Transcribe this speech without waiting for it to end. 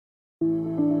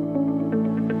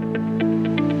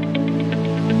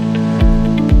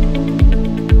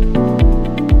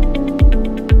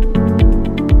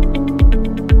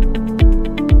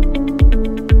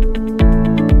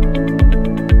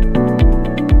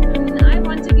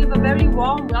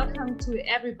to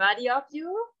everybody of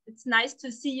you. It's nice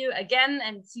to see you again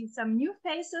and see some new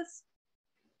faces.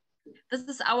 This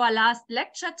is our last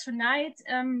lecture tonight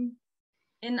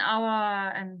in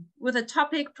our with the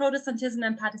topic Protestantism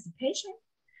and Participation.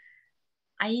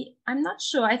 I'm not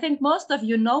sure. I think most of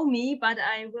you know me, but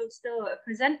I will still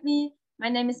present me. My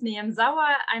name is Miriam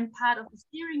Sauer. I'm part of the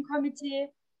steering committee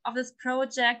of this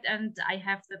project, and I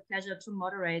have the pleasure to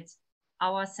moderate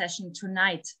our session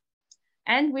tonight.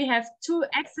 And we have two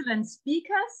excellent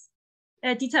speakers,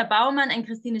 Dieter Baumann and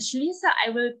Christine Schliesser.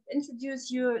 I will introduce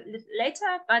you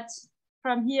later, but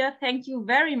from here, thank you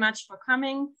very much for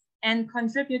coming and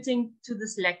contributing to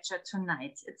this lecture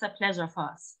tonight. It's a pleasure for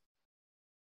us.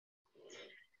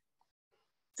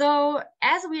 So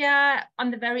as we are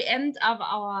on the very end of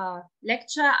our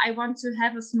lecture, I want to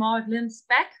have a small glimpse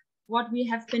back what we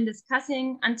have been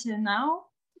discussing until now.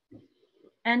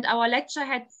 And our lecture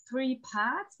had three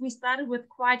parts. We started with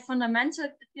quite fundamental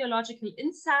theological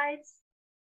insights.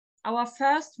 Our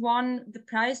first one, the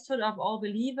priesthood of all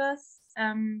believers,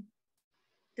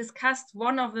 discussed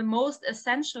one of the most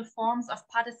essential forms of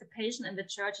participation in the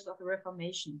churches of the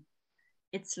Reformation.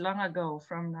 It's long ago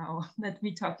from now that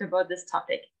we talked about this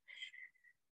topic.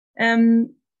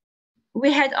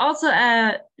 We had also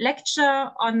a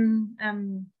lecture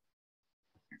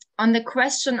on the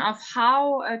question of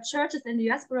how churches in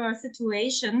diaspora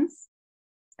situations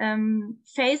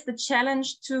face the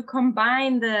challenge to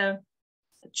combine the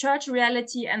church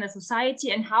reality and the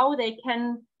society, and how they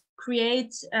can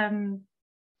create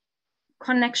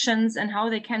connections and how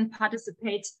they can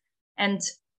participate and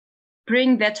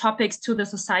bring their topics to the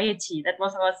society. That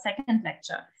was our second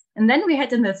lecture. And then we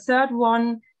had in the third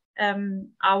one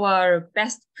our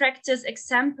best practice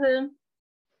example.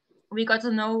 We got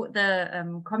to know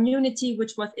the community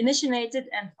which was initiated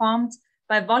and formed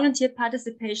by volunteer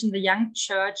participation, the Young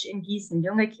Church in Gießen,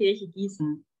 Junge Kirche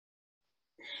Gießen.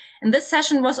 And this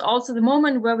session was also the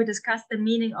moment where we discussed the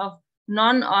meaning of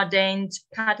non-ordained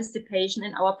participation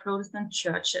in our Protestant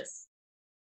churches.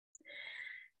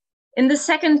 In the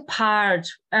second part,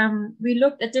 we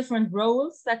looked at different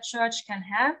roles that church can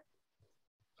have.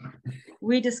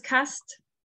 We discussed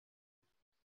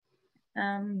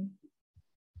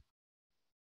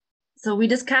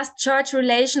church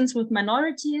relations with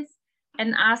minorities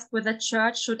and asked whether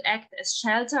church should act as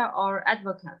shelter or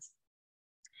advocate.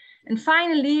 And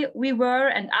finally, we were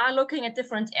and are looking at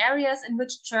different areas in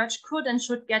which church could and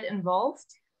should get involved.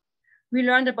 We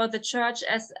learned about the church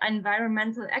as an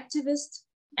environmental activist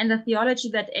and a theology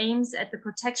that aims at the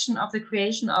protection of the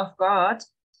creation of God.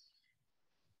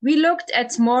 We looked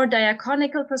at more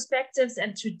diaconical perspectives,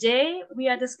 and today we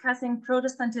are discussing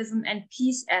Protestantism and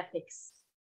peace ethics.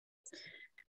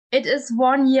 It is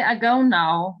 1 year ago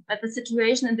now that the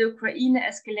situation in the Ukraine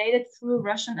escalated through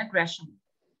Russian aggression.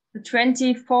 The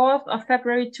 24th of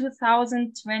February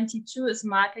 2022 is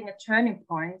marking a turning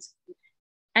point.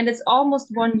 And it's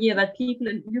almost 1 year that people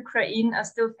in Ukraine are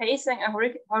still facing a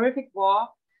horrific war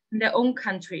in their own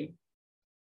country.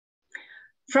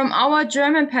 From our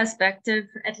German perspective,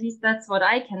 at least that's what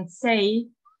I can say,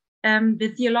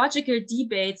 the theological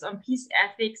debates on peace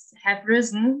ethics have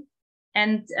risen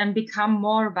and become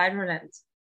more virulent.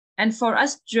 And for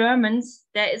us Germans,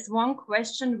 there is one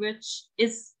question which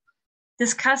is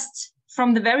discussed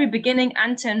from the very beginning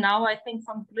until now. I think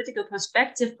from a political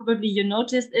perspective, probably you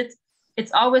noticed it.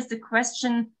 It's always the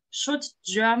question, should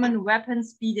German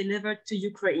weapons be delivered to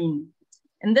Ukraine?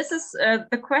 And this is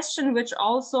the question which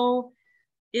also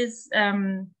is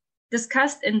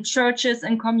discussed in churches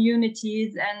and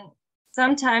communities. And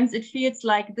sometimes it feels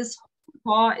like this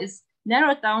war is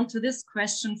narrowed down to this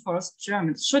question for us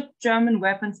Germans. Should German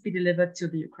weapons be delivered to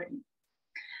the Ukraine?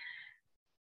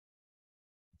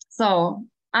 So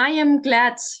I am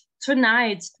glad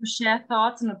tonight to share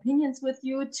thoughts and opinions with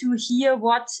you, to hear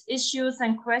what issues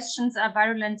and questions are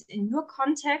virulent in your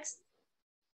context.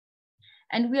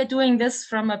 And we are doing this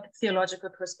from a theological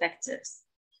perspective.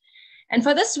 And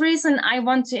for this reason, I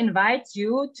want to invite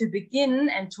you to begin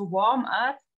and to warm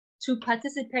up to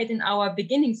participate in our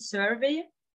beginning survey.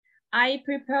 I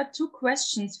prepared two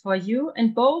questions for you,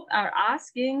 and both are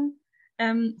asking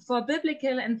for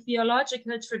biblical and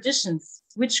theological traditions,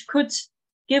 which could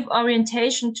give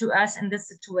orientation to us in this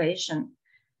situation.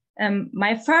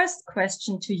 My first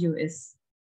question to you is,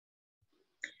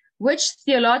 which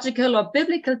theological or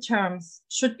biblical terms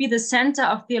should be the center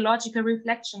of theological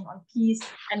reflection on peace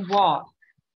and war?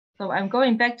 So I'm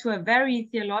going back to a very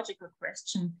theological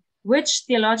question. Which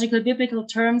theological biblical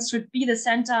terms should be the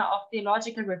center of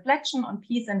theological reflection on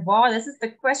peace and war? This is the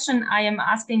question I am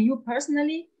asking you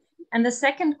personally. And the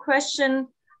second question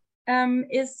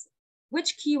is,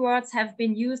 which keywords have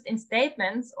been used in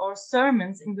statements or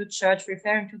sermons in your church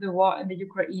referring to the war in the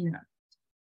Ukraine?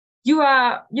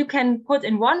 You can put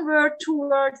in 1 word, 2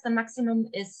 words, the maximum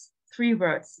is 3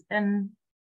 words.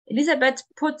 Elisabeth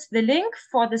put the link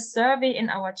for the survey in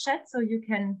our chat, so you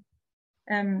can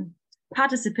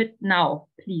participate now,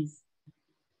 please.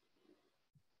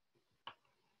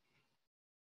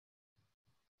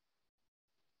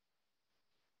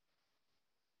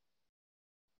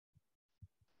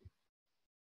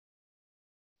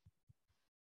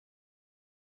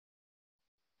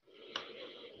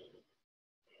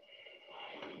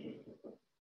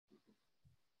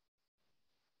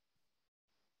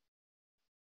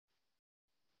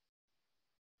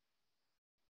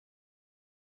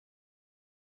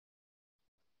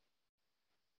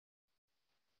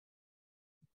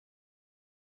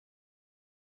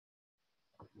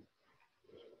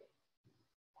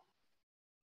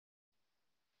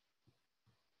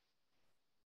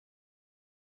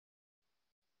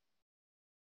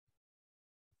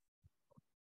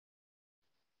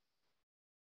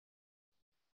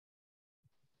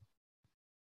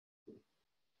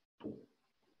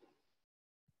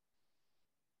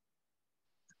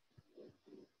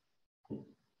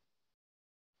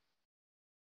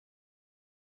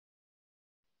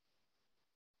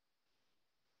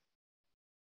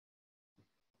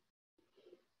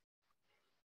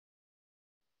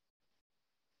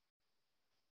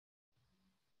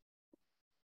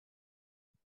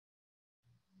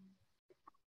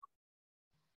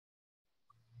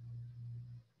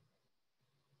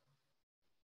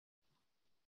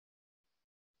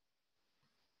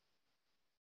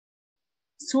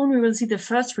 Soon we will see the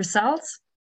first results.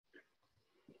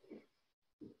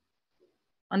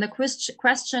 On the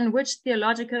question, which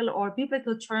theological or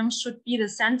biblical terms should be the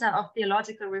center of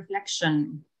theological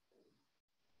reflection?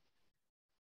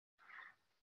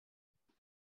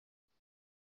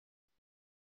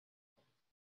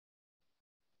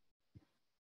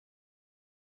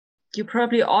 You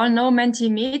probably all know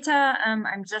Mentimeter.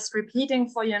 I'm just repeating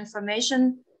for your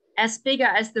information. As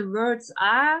bigger as the words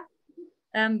are,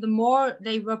 the more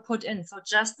they were put in. So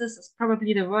justice is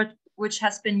probably the word which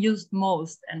has been used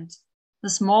most, and the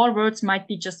small words might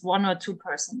be just 1 or 2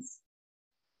 persons.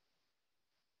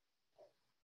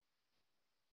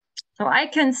 So I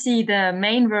can see the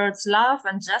main words love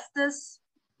and justice.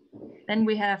 Then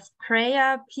we have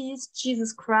prayer, peace,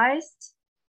 Jesus Christ,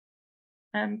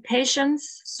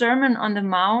 patience, Sermon on the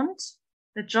Mount,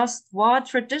 the just war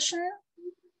tradition,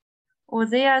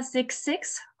 Hosea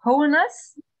 6:6,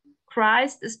 wholeness,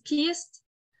 Christ is peace,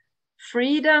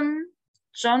 freedom,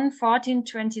 John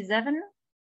 14:27,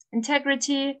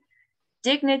 integrity,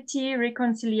 dignity,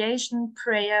 reconciliation,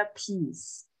 prayer,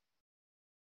 peace.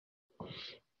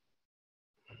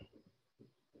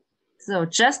 So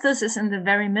justice is in the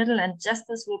very middle, and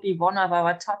justice will be one of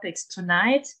our topics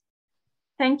tonight.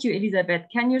 Thank you, Elisabeth.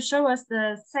 Can you show us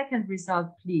the second result,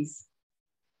 please?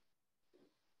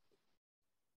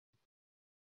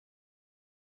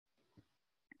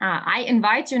 I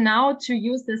invite you now to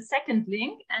use the second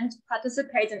link and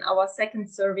participate in our second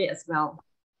survey as well.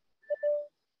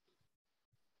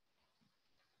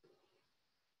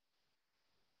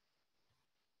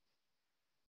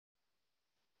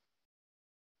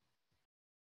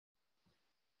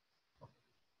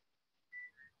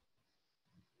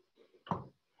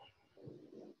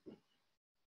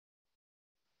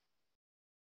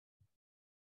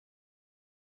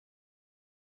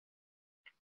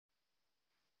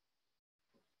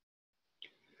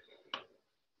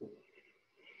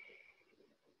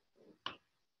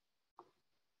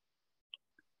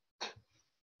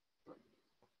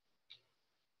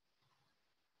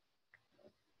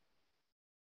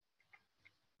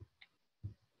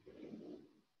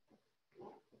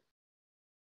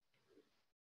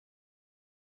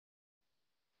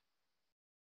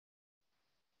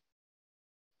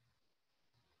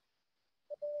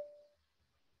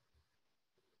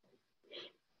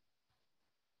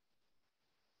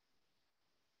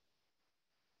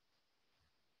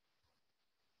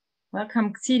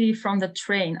 Welcome, Xidi, from the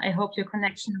train. I hope your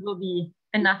connection will be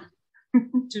enough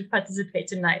to participate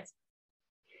tonight.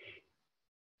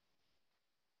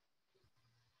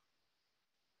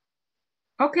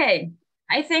 Okay,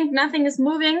 I think nothing is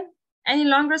moving any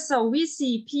longer. So we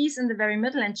see peace in the very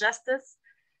middle and justice.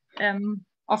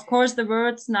 Of course, the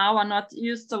words now are not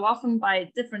used so often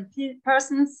by different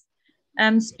persons.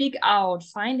 Speak out,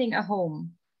 finding a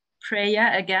home.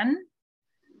 Prayer again.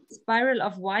 Spiral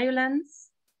of violence.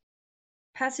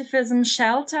 Pacifism,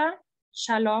 shelter.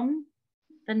 Shalom.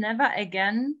 The never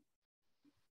again.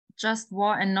 Just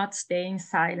war and not staying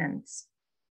silent.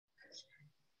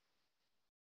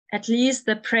 at least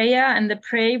the prayer, and the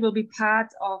prayer will be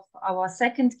part of our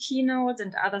second keynote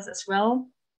and others as well.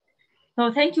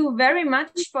 So thank you very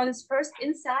much for this first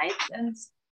insight and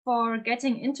for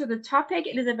getting into the topic.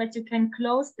 Elizabeth, you can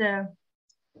close the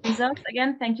results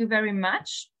again. Thank you very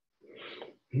much.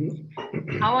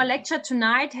 Our lecture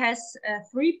tonight has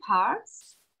 3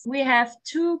 parts. We have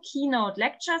 2 keynote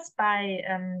lectures by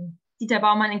Dieter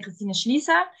Baumann and Christine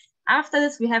Schliesser. After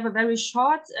this, we have a very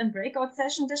short breakout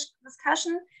session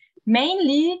discussion,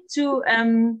 mainly to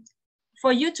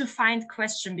for you to find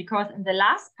questions, because in the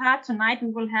last part tonight,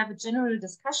 we will have a general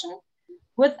discussion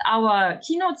with our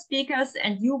keynote speakers,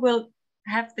 and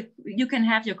you can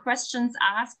have your questions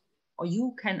asked, or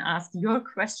you can ask your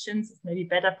questions, it's maybe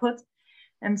better put.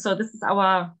 And so this is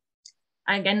our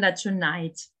agenda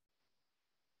tonight.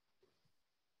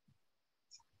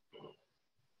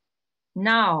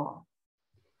 Now,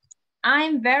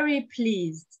 I'm very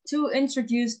pleased to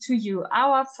introduce to you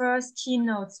our first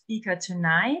keynote speaker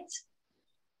tonight.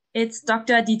 It's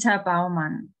Dr. Dieter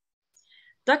Baumann.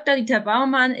 Dr. Dieter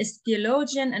Baumann is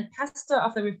theologian and pastor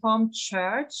of the Reformed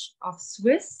Church of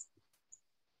Swiss.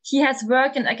 He has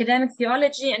worked in academic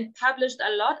theology and published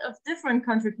a lot of different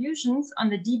contributions on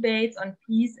the debates on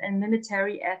peace and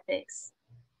military ethics.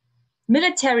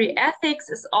 Military ethics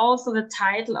is also the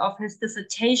title of his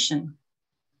dissertation.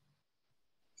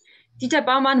 Dieter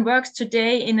Baumann works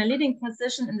today in a leading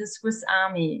position in the Swiss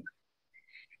Army.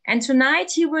 And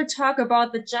tonight he will talk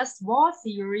about the just war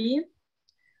theory.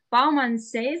 Baumann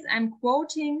says, I'm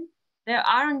quoting, "There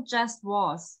aren't just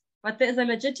wars, but there is a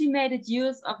legitimated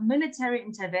use of military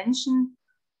intervention,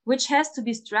 which has to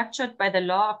be structured by the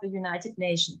law of the United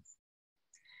Nations."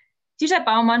 Dieter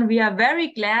Baumann, we are very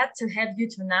glad to have you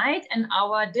tonight, and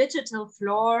our digital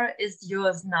floor is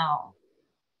yours now.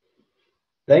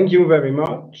 Thank you very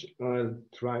much. I'll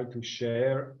try to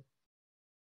share.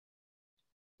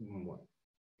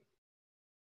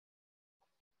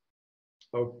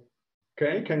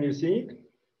 Okay, can you see it?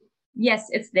 Yes,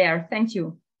 it's there. Thank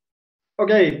you.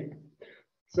 Okay,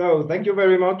 so thank you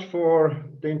very much for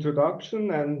the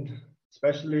introduction and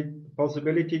especially the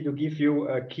possibility to give you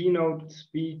a keynote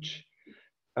speech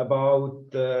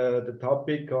about the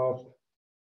topic of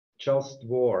just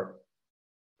war.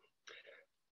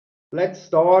 Let's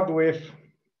start with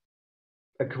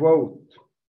a quote.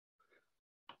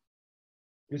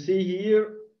 You see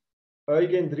here,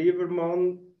 Eugen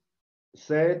Drewermann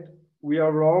said, "We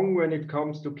are wrong when it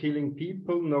comes to killing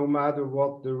people, no matter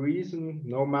what the reason,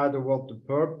 no matter what the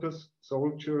purpose.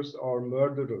 Soldiers are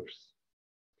murderers."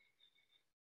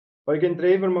 Eugen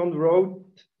Drewermann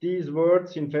wrote these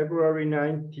words in February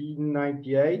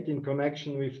 1998 in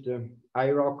connection with the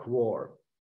Iraq War.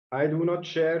 I do not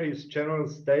share his general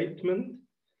statement.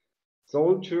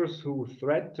 Soldiers who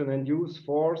threaten and use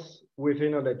force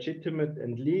within a legitimate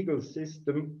and legal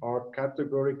system are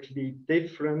categorically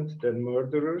different than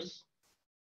murderers.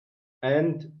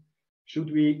 And should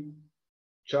we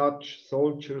judge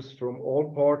soldiers from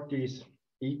all parties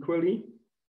equally?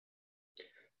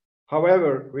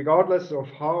 However, regardless of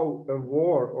how a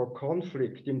war or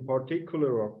conflict in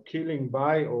particular, or killing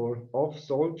by or of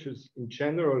soldiers in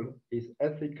general is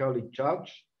ethically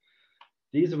judged,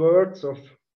 these words of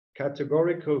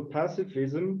categorical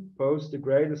pacifism pose the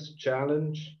greatest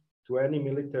challenge to any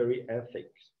military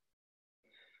ethics.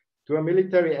 To a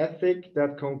military ethic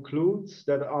that concludes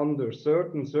that under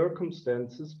certain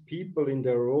circumstances, people in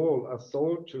their role as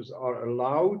soldiers are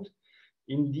allowed,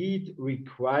 indeed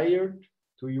required,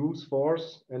 to use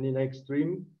force and in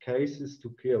extreme cases to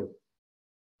kill.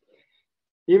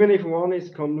 Even if one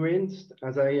is convinced,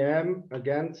 as I am,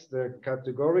 against the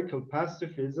categorical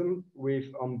pacifism with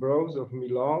Ambrose of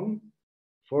Milan,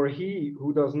 for he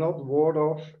who does not ward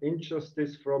off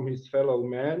injustice from his fellow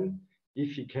man,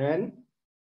 if he can,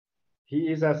 he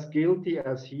is as guilty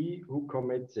as he who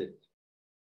commits it.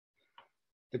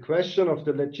 The question of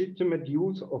the legitimate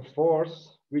use of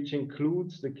force, which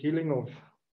includes the killing of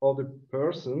other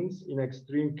persons in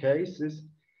extreme cases,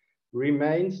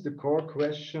 remains the core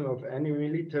question of any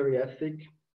military ethic,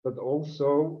 but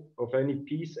also of any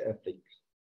peace ethic.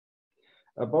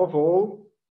 Above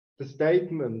all, the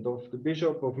statement of the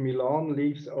Bishop of Milan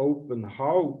leaves open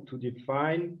how to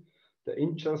define the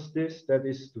injustice that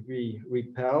is to be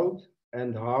repelled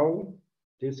and how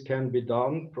this can be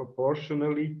done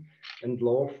proportionally and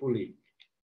lawfully.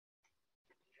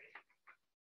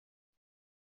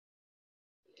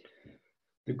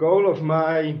 The goal of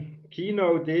my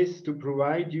keynote is to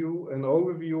provide you an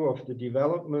overview of the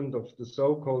development of the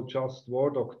so-called just war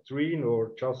doctrine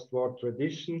or just war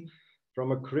tradition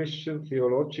from a Christian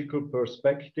theological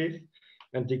perspective,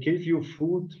 and to give you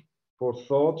food for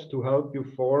thought to help you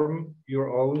form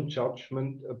your own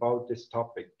judgment about this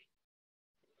topic.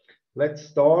 Let's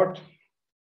start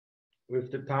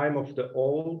with the time of the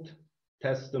Old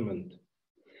Testament.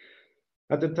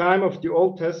 At the time of the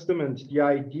Old Testament, the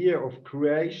idea of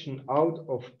creation out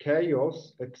of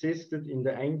chaos existed in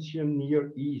the ancient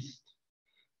Near East.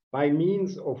 By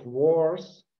means of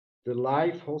wars, the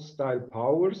life hostile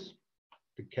powers,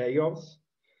 the chaos,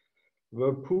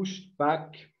 were pushed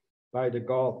back by the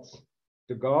gods.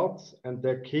 The gods and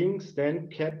their kings then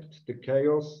kept the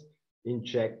chaos in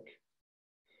check.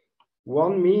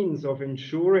 One means of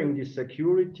ensuring the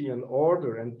security and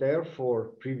order and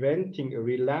therefore preventing a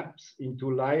relapse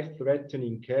into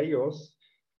life-threatening chaos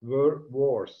were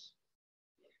wars,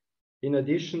 in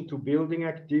addition to building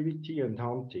activity and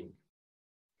hunting.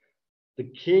 The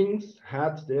kings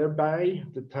had thereby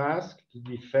the task to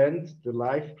defend the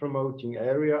life-promoting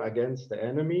area against the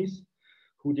enemies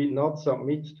who did not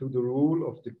submit to the rule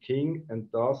of the king and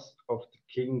thus of the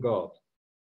king god.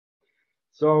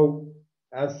 So,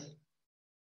 as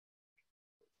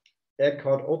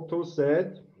Eckhart Otto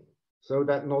said, so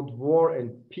that not war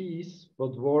and peace,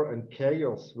 but war and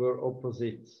chaos were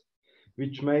opposites,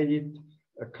 which made it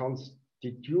a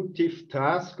constitutive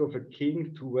task of a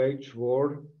king to wage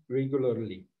war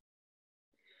regularly.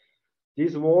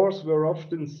 These wars were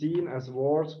often seen as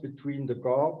wars between the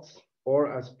gods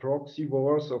or as proxy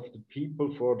wars of the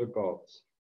people for the gods.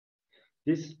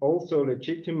 This also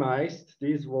legitimized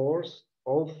these wars,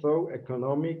 although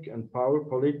economic and power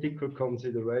political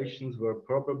considerations were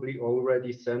probably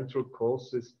already central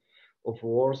causes of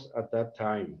wars at that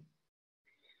time.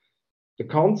 The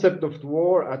concept of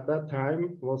war at that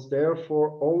time was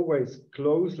therefore always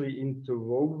closely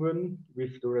interwoven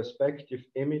with the respective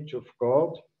image of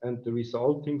God and the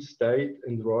resulting state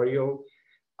and royal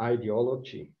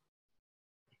ideology.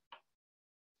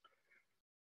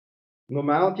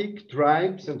 Nomadic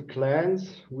tribes and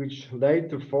clans, which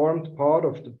later formed part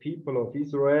of the people of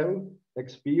Israel,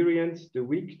 experienced the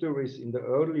victories in the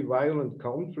early violent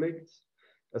conflicts,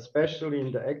 especially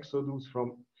in the exodus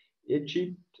from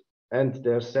Egypt, and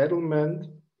their settlement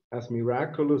as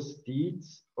miraculous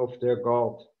deeds of their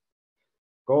God.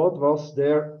 God was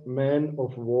their man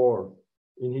of war.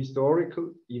 In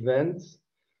historical events,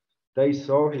 they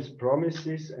saw his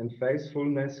promises and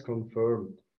faithfulness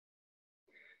confirmed.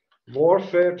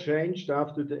 Warfare changed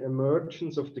after the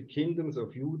emergence of the kingdoms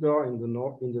of Judah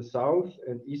in the south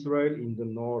and Israel in the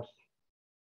north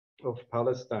of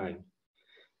Palestine.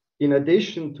 In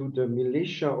addition to the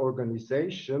militia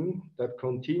organization that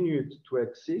continued to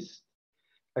exist,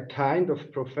 a kind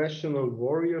of professional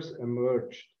warriors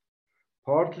emerged,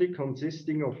 partly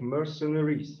consisting of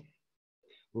mercenaries.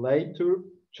 Later,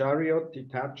 chariot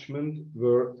detachments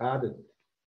were added.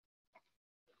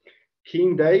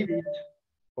 King David,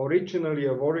 originally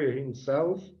a warrior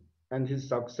himself, and his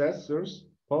successors,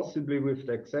 possibly with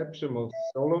the exception of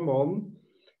Solomon,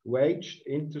 waged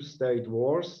interstate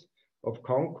wars of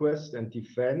conquest and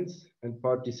defense and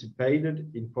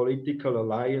participated in political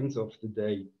alliance of the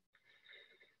day.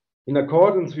 In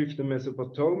accordance with the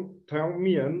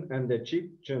Mesopotamian and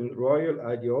Egyptian royal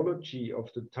ideology of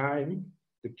the time,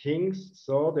 the kings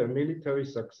saw their military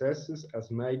successes as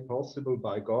made possible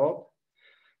by God.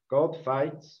 God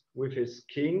fights with his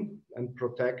king and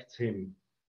protects him.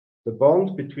 The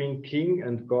bond between king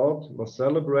and God was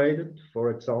celebrated,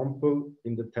 for example,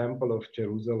 in the Temple of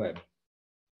Jerusalem.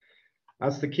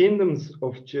 As the kingdoms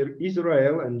of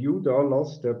Israel and Judah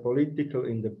lost their political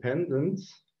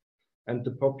independence and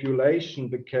the population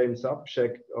became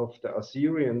subject of the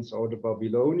Assyrians or the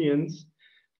Babylonians,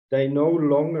 they no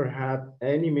longer had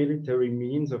any military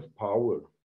means of power.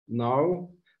 Now,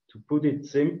 to put it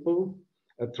simple,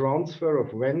 a transfer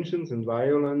of vengeance and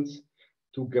violence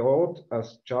to God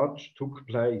as judge took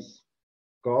place.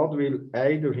 God will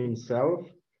either himself,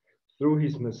 through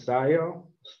his Messiah,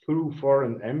 through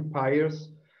foreign empires,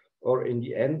 or in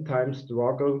the end time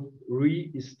struggle,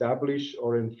 re-establish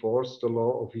or enforce the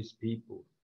law of his people.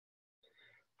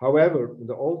 However,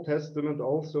 the Old Testament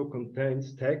also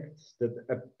contains texts that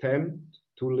attempt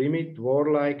to limit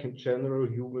warlike and general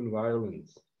human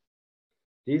violence.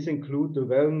 These include the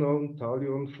well-known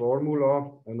Talion formula,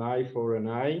 an eye for an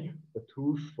eye, a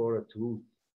tooth for a tooth.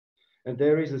 And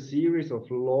there is a series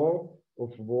of law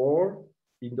of war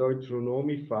in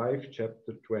Deuteronomy 5,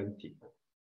 chapter 20.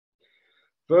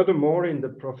 Furthermore, in the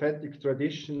prophetic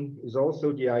tradition is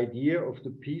also the idea of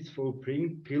the peaceful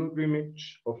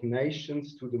pilgrimage of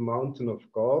nations to the mountain of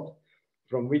God,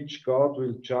 from which God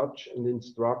will judge and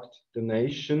instruct the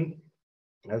nation,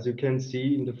 as you can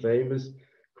see in the famous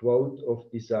quote of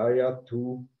Isaiah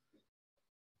 2,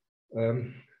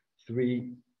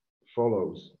 3,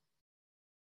 follows.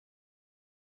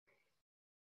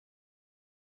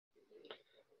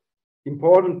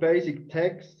 Important basic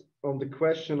texts on the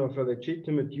question of a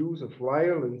legitimate use of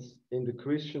violence in the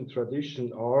Christian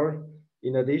tradition are,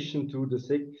 in addition to the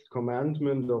sixth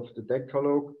commandment of the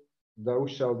Decalogue, thou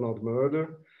shalt not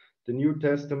murder, the New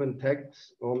Testament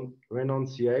texts on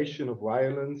renunciation of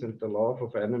violence and the love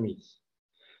of enemies.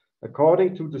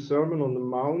 According to the Sermon on the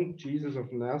Mount, Jesus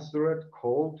of Nazareth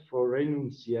called for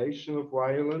renunciation of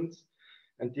violence,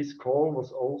 and this call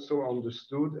was also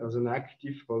understood as an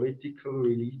active political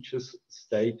religious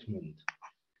statement.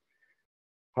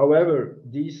 However,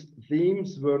 these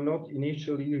themes were not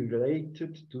initially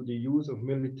related to the use of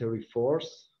military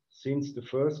force, since the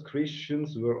first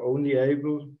Christians were only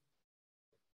able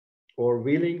or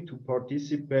willing to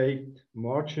participate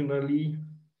marginally,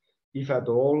 if at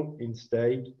all, in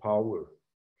state power.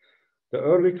 The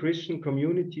early Christian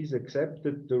communities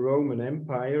accepted the Roman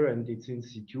Empire and its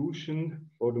institution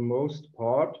for the most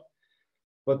part,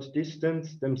 but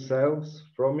distanced themselves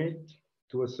from it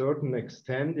to a certain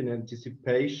extent in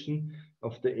anticipation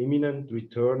of the imminent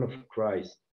return of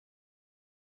Christ.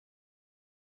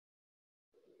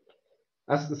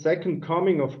 As the second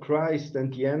coming of Christ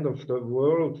and the end of the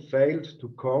world failed to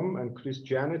come and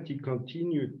Christianity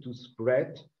continued to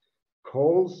spread,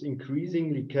 calls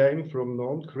increasingly came from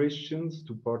non-Christians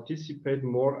to participate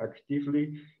more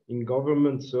actively in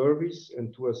government service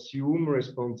and to assume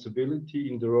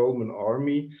responsibility in the Roman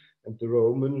army and the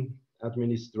Roman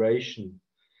administration.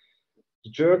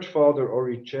 The church father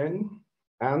Origen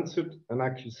answered an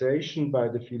accusation by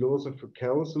the philosopher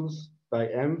Celsus by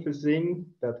emphasizing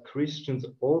that Christians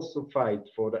also fight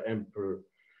for the emperor,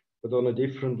 but on a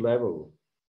different level.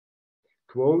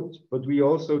 Quote, but we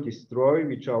also destroy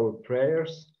with our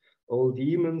prayers all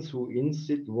demons who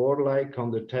incite warlike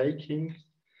undertakings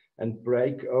and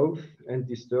break oath and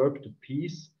disturb the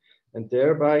peace, and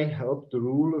thereby help the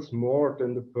rulers more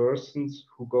than the persons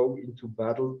who go into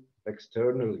battle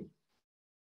externally.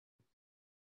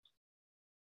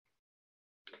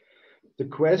 The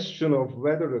question of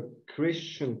whether a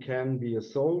Christian can be a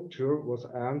soldier was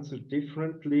answered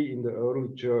differently in the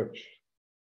early church.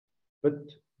 But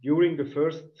during the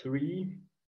first 3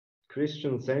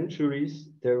 Christian centuries,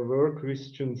 there were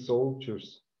Christian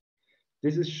soldiers.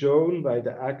 This is shown by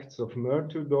the acts of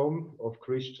martyrdom of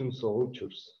Christian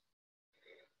soldiers.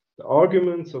 The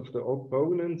arguments of the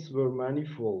opponents were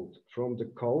manifold, from the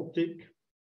cultic,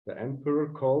 the emperor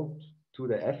cult, to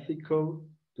the ethical,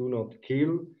 do not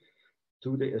kill,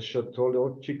 to the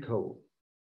eschatological.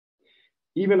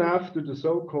 Even after the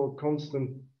so-called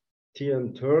Constantine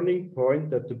turning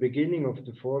point at the beginning of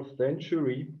the 4th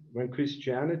century, when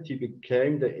Christianity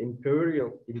became the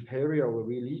imperial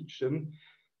religion,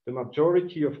 the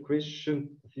majority of Christian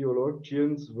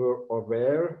theologians were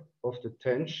aware of the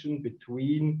tension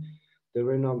between the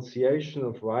renunciation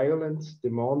of violence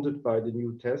demanded by the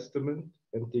New Testament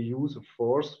and the use of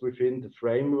force within the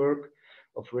framework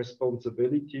of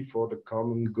responsibility for the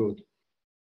common good.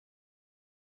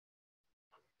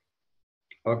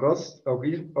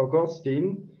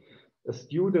 Augustine, a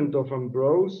student of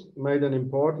Ambrose, made an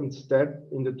important step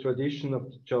in the tradition of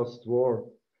the just war.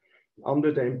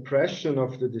 Under the impression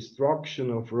of the destruction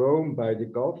of Rome by the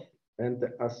Goths and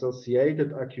the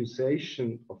associated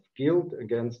accusation of guilt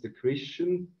against the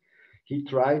Christian, he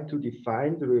tried to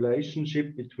define the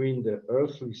relationship between the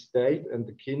earthly state and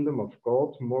the kingdom of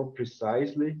God more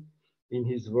precisely in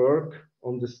his work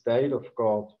on the state of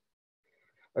God.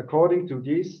 According to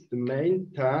this, the main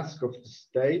task of the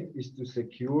state is to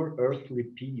secure earthly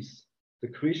peace. The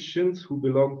Christians who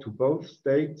belong to both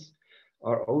states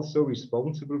are also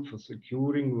responsible for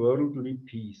securing worldly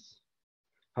peace.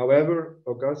 However,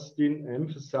 Augustine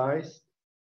emphasized,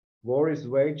 war is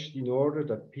waged in order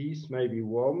that peace may be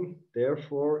won.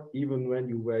 Therefore, even when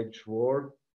you wage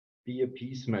war, be a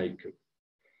peacemaker.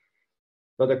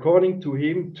 But according to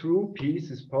him, true peace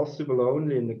is possible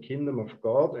only in the kingdom of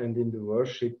God and in the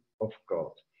worship of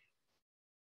God.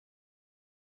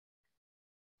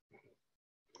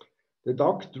 The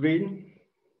doctrine,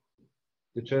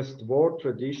 the just war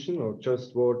tradition or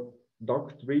just war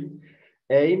doctrine,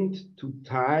 aimed to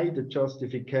tie the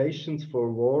justifications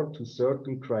for war to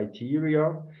certain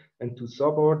criteria and to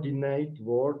subordinate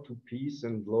war to peace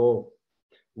and law.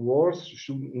 Wars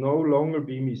should no longer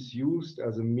be misused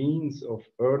as a means of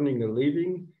earning a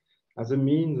living, as a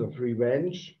means of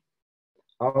revenge,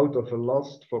 out of a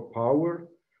lust for power,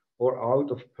 or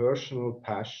out of personal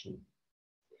passion.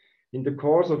 In the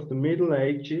course of the Middle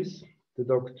Ages, the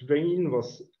doctrine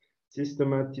was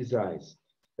systematized,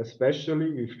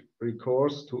 especially with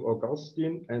recourse to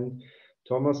Augustine and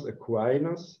Thomas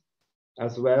Aquinas,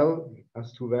 as well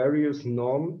as to various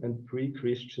non- and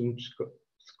pre-Christian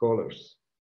scholars.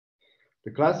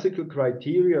 The classical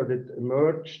criteria that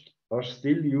emerged are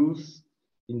still used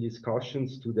in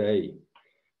discussions today.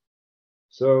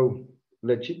 So,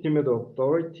 legitimate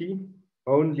authority,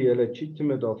 only a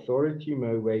legitimate authority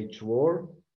may wage war.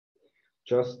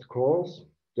 Just cause,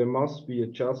 there must be a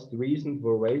just reason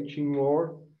for waging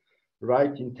war.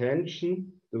 Right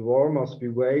intention, the war must be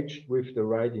waged with the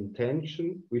right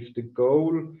intention, with the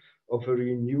goal of a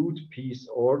renewed peace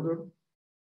order.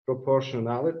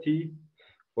 Proportionality,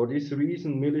 for this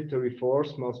reason, military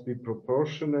force must be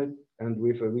proportionate and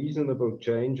with a reasonable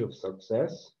change of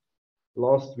success.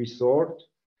 Last resort,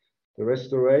 the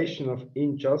restoration of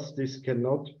injustice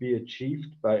cannot be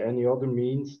achieved by any other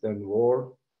means than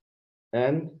war.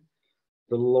 And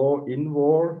the law in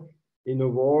war, in a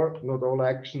war, not all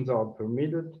actions are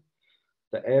permitted.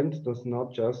 The end does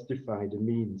not justify the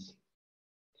means.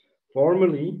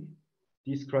 Formally,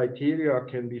 these criteria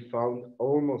can be found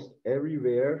almost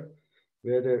everywhere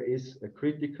where there is a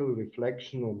critical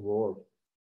reflection on war.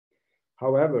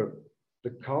 However,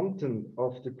 the content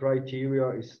of the criteria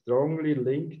is strongly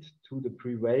linked to the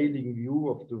prevailing view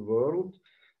of the world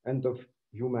and of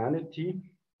humanity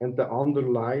and the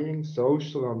underlying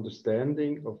social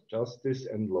understanding of justice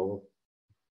and law.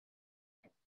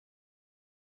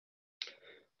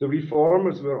 The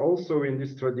reformers were also in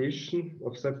this tradition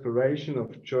of separation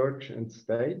of church and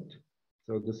state,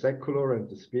 so the secular and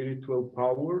the spiritual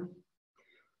power.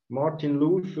 Martin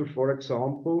Luther, for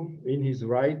example, in his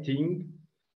writing,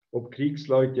 Ob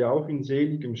Kriegsleute auch in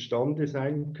seligem Stande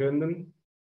sein können,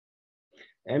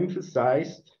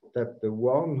 emphasized that the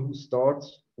one who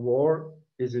starts war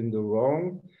is in the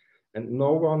wrong and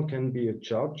no one can be a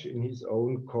judge in his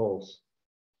own cause.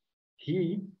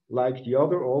 He, like the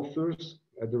other authors,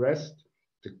 addressed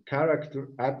the character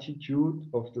attitude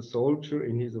of the soldier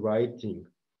in his writing.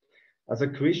 As a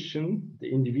Christian,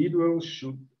 the individual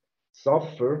should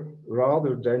suffer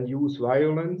rather than use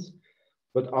violence,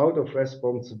 but out of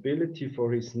responsibility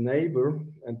for his neighbor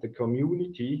and the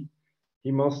community,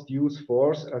 he must use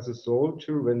force as a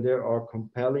soldier when there are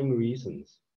compelling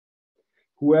reasons.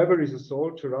 Whoever is a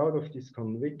soldier out of this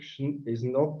conviction is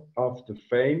not after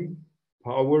fame,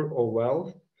 power, or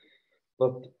wealth,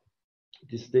 but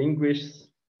distinguishes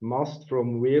must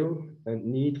from will and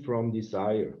need from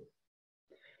desire.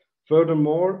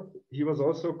 Furthermore, he was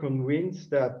also convinced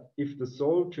that if the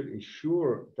soldier is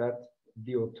sure that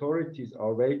the authorities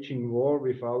are waging war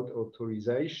without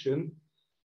authorization,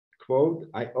 quote,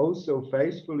 I also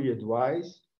faithfully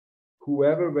advise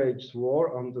whoever wages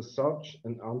war under such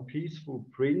an unpeaceful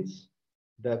prince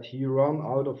that he run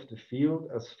out of the field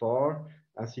as far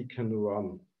as he can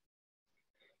run.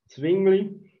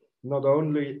 Zwingli, not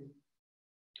only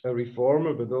a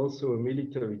reformer, but also a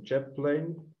military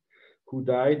chaplain who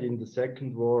died in the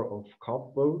Second War of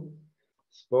Kappel,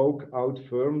 spoke out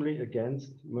firmly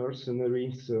against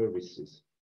mercenary services.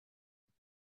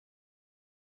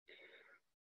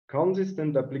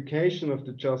 Consistent application of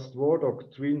the just war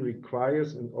doctrine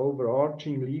requires an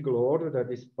overarching legal order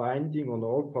that is binding on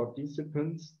all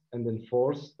participants and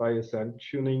enforced by a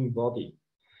sanctioning body.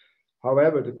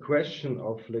 However, the question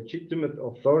of legitimate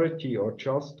authority or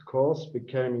just cause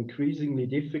became increasingly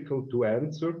difficult to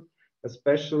answer,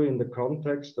 especially in the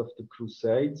context of the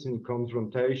Crusades in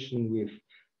confrontation with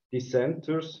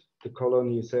dissenters, the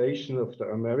colonization of the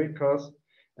Americas,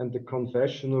 and the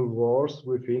confessional wars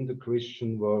within the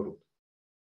Christian world.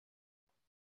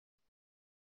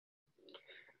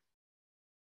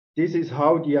 This is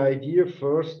how the idea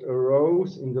first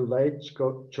arose in the late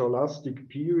scholastic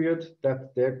period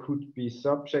that there could be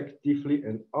subjectively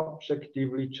and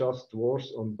objectively just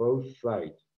wars on both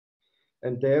sides,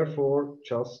 and therefore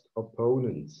just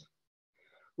opponents.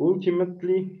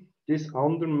 Ultimately, this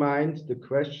undermined the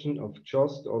question of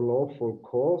just or lawful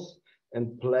cause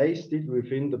and placed it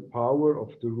within the power of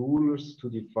the rulers to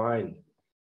define.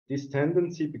 This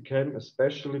tendency became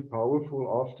especially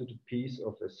powerful after the Peace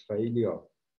of Westphalia.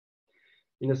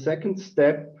 In a second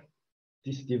step,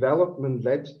 this development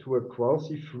led to a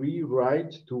quasi-free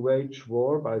right to wage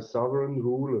war by sovereign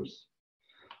rulers.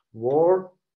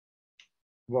 War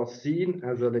was seen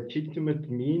as a legitimate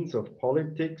means of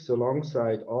politics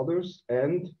alongside others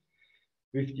and,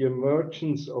 with the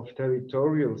emergence of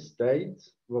territorial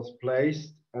states, was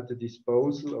placed at the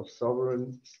disposal of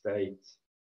sovereign states.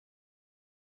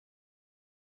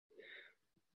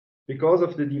 Because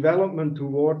of the development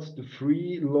towards the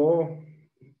free law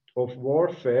of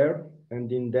warfare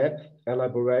and in-depth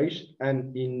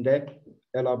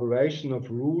elaboration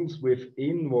of rules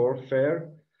within warfare,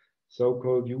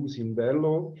 so-called jus in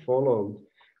bello, followed,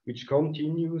 which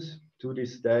continues to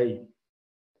this day.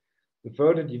 The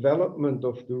further development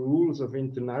of the rules of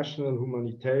international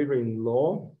humanitarian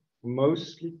law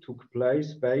mostly took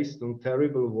place based on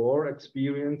terrible war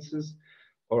experiences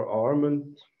or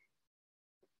armed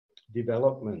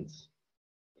developments.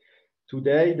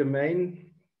 Today, the main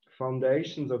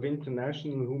foundations of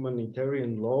international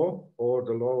humanitarian law, or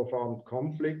the law of armed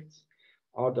conflicts,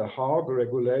 are the Hague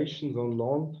Regulations on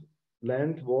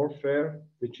land warfare,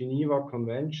 the Geneva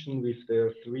Convention with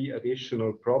their 3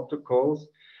 additional protocols,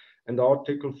 and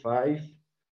Article 5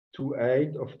 to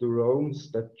 8 of the Rome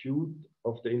Statute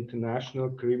of the International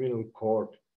Criminal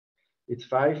Court. Its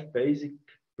 5 basic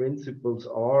principles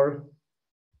are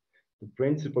the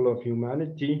principle of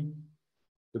humanity,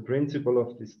 the principle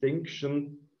of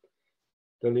distinction,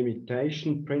 the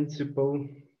limitation principle,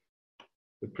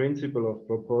 the principle of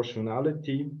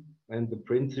proportionality, and the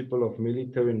principle of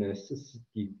military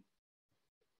necessity.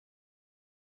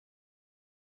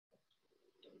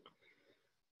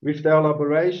 With the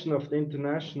elaboration of the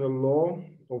international law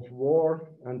of war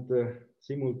and the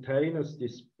simultaneous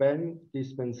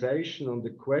dispensation on the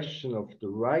question of the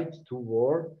right to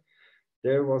war,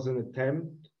 there was an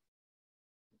attempt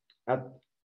at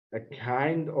a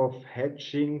kind of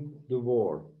hedging the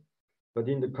war. But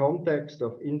in the context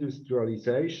of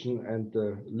industrialization and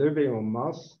the levée en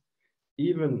masse,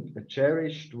 even a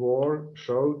cherished war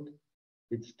showed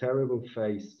its terrible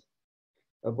face.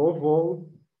 Above all,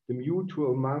 the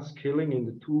mutual mass killing in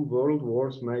the 2 world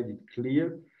wars made it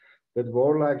clear that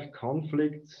warlike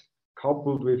conflicts,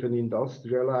 coupled with an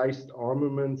industrialized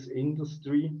armaments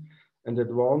industry and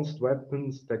advanced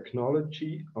weapons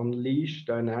technology, unleash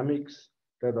dynamics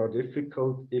that are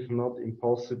difficult, if not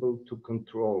impossible, to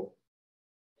control.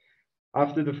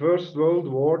 After the First World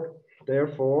War,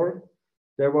 therefore,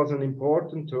 there was an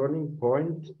important turning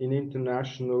point in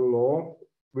international law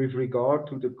with regard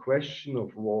to the question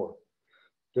of war.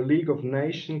 The League of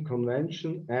Nations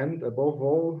Convention and, above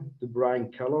all, the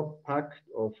Bryan-Kellogg Pact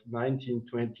of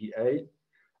 1928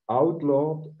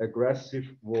 outlawed aggressive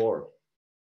war.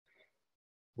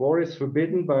 War is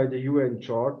forbidden by the UN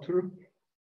Charter.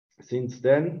 Since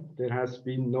then, there has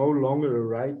been no longer a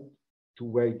right to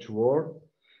wage war.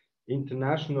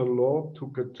 International law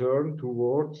took a turn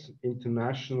towards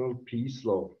international peace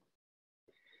law.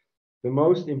 The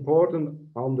most important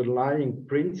underlying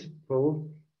principle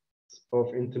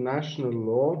of international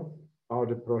law are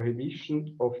the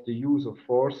prohibition of the use of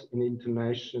force in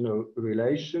international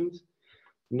relations,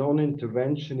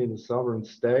 non-intervention in a sovereign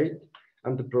state,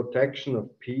 and the protection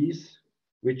of peace,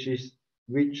 which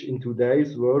in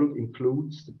today's world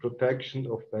includes the protection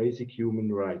of basic human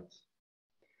rights.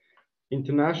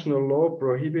 International law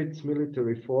prohibits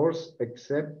military force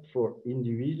except for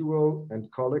individual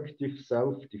and collective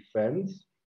self-defense,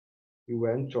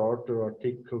 UN Charter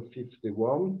Article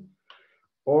 51,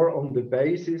 or on the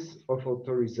basis of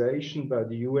authorization by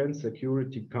the UN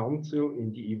Security Council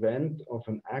in the event of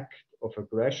an act of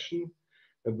aggression,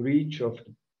 a breach of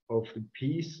the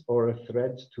peace, or a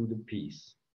threat to the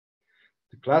peace.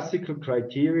 The classical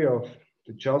criteria of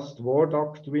the just war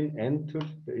doctrine entered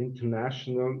the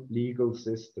international legal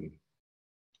system.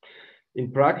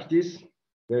 In practice,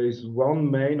 there is one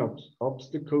main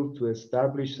obstacle to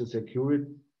establish a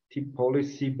security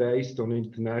policy based on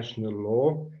international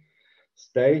law.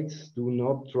 States do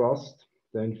not trust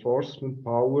the enforcement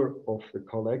power of the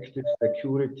collective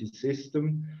security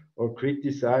system or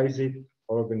criticize its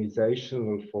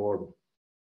organizational form.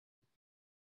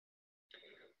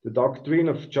 The doctrine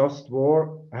of just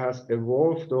war has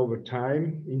evolved over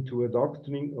time into a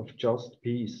doctrine of just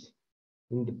peace.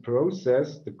 In the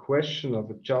process, the question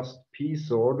of a just peace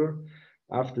order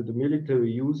after the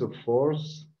military use of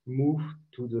force moved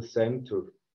to the center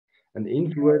and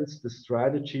influenced the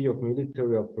strategy of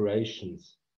military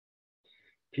operations.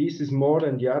 Peace is more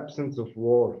than the absence of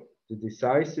war. The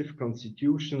decisive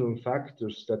constitutional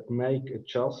factors that make a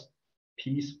just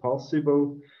peace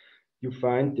possible you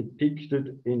find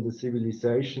depicted in the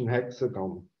civilization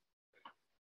hexagon.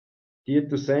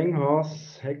 Dieter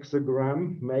Sengha's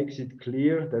hexagram makes it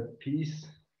clear that peace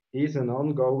is an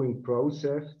ongoing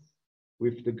process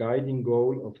with the guiding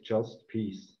goal of just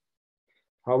peace.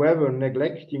 However,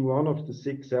 neglecting one of the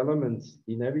 6 elements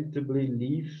inevitably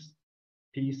leaves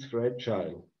peace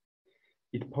fragile.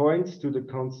 It points to the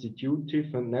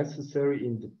constitutive and necessary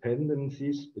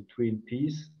interdependencies between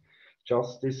peace,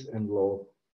 justice, and law.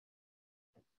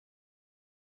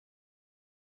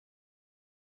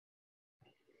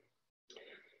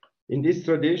 In this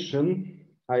tradition,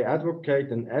 I advocate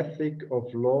an ethic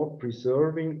of law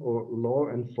preserving or law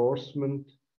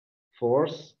enforcement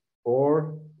force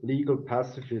or legal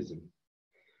pacifism.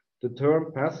 The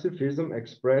term pacifism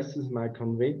expresses my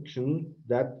conviction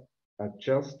that a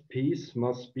just peace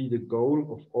must be the goal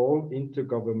of all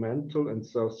intergovernmental and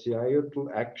societal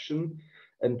action,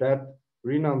 and that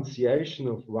renunciation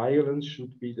of violence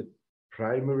should be the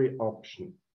primary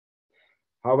option.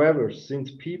 However,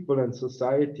 since people and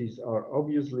societies are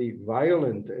obviously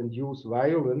violent and use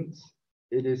violence,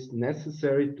 it is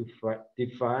necessary to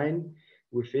define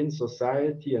within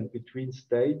society and between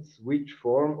states which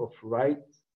form of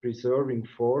right-preserving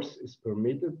force is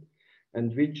permitted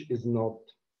and which is not.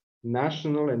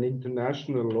 National and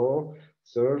international law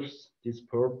serves this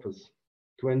purpose,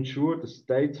 to ensure the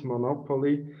state's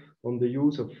monopoly on the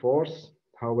use of force.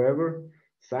 However,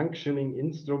 sanctioning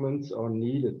instruments are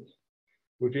needed.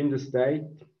 Within the state,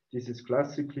 this is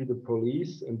classically the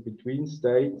police, and between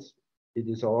states, it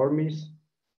is armies,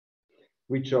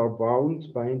 which are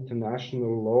bound by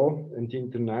international law and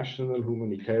international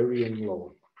humanitarian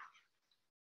law.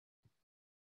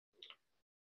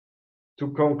 To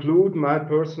conclude my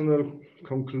personal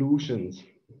conclusions,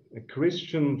 a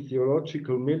Christian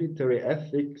theological military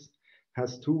ethics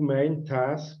has two main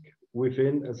tasks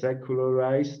within a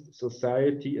secularized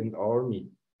society and army.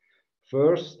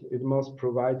 First, it must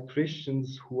provide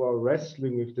Christians who are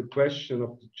wrestling with the question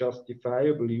of the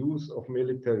justifiable use of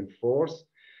military force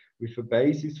with a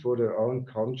basis for their own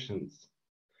conscience.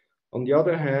 On the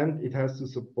other hand, it has to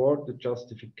support the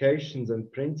justifications and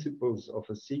principles of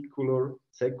a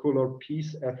secular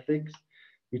peace ethics,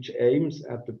 which aims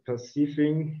at the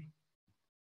pacifying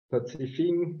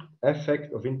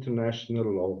effect of international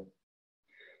law.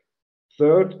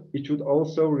 Third, it should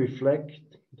also reflect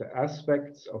the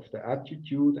aspects of the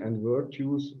attitude and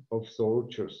virtues of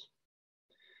soldiers.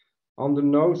 Under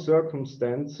no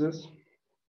circumstances,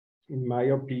 in my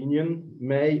opinion,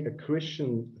 may a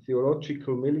Christian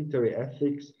theological military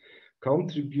ethics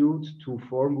contribute to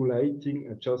formulating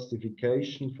a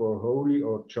justification for holy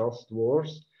or just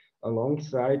wars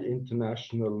alongside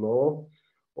international law,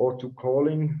 or to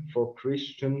calling for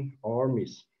Christian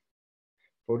armies.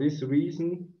 For this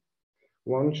reason,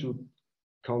 one should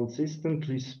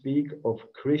consistently speak of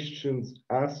Christians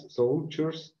as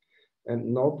soldiers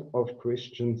and not of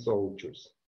Christian soldiers.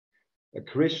 A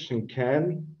Christian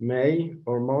can, may,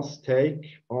 or must take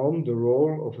on the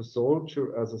role of a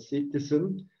soldier as a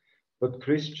citizen, but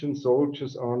Christian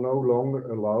soldiers are no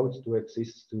longer allowed to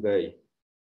exist today.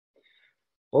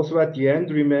 Also, at the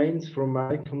end remains, from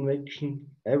my conviction,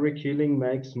 every killing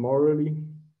makes morally,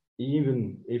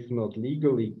 even if not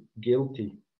legally,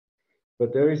 guilty.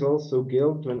 But there is also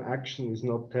guilt when action is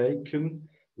not taken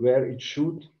where it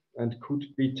should and could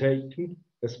be taken,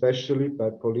 especially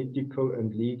by political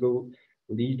and legal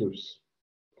leaders.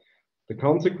 The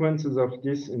consequences of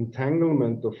this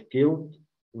entanglement of guilt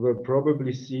were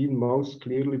probably seen most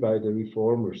clearly by the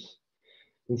reformers.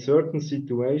 In certain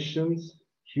situations,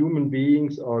 human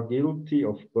beings are guilty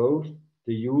of both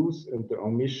the use and the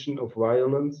omission of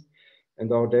violence,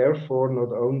 and are therefore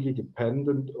not only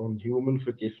dependent on human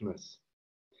forgiveness.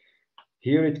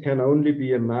 Here it can only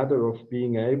be a matter of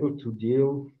being able to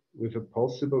deal with a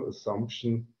possible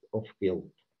assumption of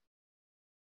guilt.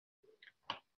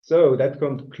 So that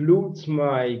concludes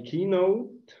my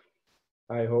keynote.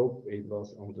 I hope it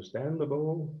was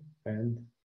understandable, and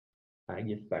I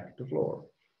give back the floor.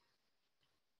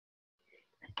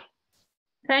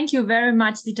 Thank you very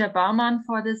much, Dieter Baumann,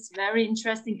 for this very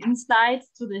interesting insights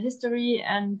to the history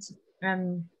and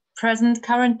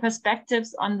current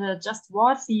perspectives on the just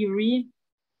war theory.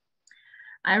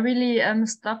 I really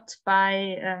stopped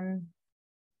by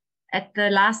at the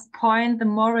last point, the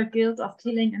moral guilt of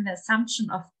killing and the assumption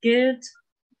of guilt.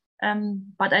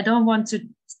 But I don't want to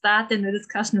start in the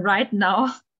discussion right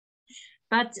now,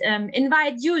 but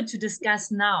invite you to discuss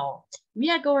now. We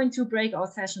are going to break our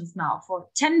sessions now for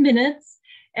 10 minutes.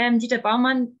 Dieter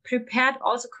Baumann prepared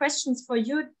also questions for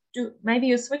you. Maybe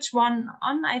you switch one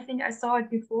on. I think I saw it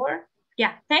before.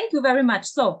 Yeah, thank you very much.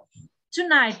 So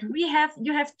tonight you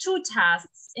have two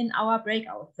tasks in our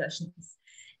breakout sessions.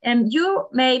 You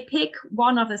may pick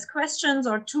one of these questions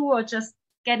or two, or just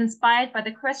get inspired by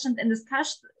the questions and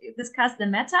discuss the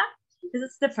matter. This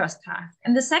is the first task.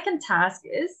 And the second task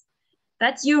is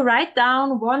that you write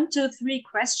down 1, 2, 3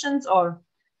 questions, or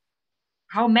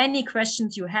how many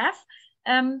questions you have,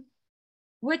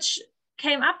 which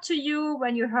came up to you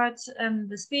when you heard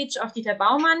the speech of Dieter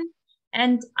Baumann.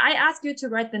 And I ask you to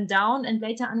write them down, and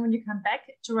later on when you come back,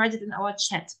 to write it in our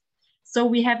chat. So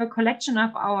we have a collection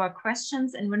of our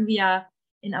questions, and when we are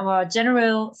in our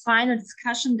general final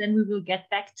discussion, then we will get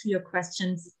back to your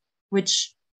questions,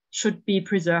 which should be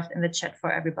preserved in the chat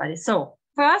for everybody. So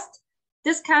first,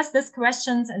 discuss these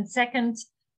questions, and second,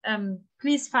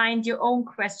 please find your own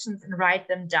questions and write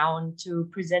them down to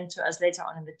present to us later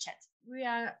on in the chat. We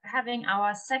are having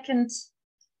our second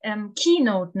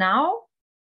keynote now,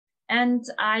 and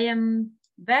I am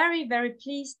very, very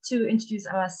pleased to introduce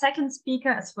our second speaker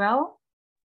as well.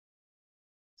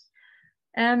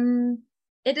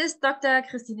 It is Dr.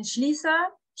 Christine Schliesser.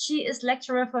 She is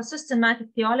lecturer for systematic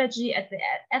theology at the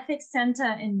Ethics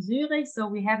Center in Zurich. So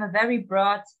we have a very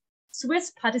broad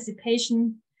Swiss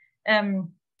participation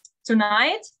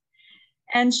tonight.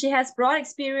 And she has broad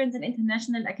experience in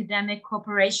international academic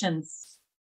cooperations.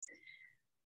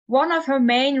 One of her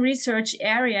main research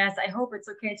areas, I hope it's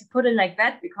okay to put it like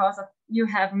that because you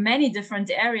have many different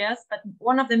areas, but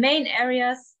one of the main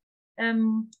areas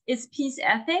is peace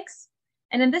ethics.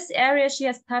 And in this area, she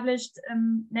has published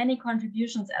many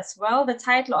contributions as well. The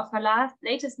title of her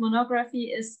latest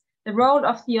monography is The Role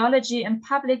of Theology in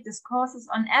Public Discourses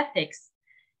on Ethics,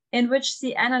 in which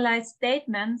she analyzed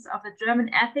statements of the German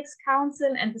Ethics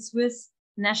Council and the Swiss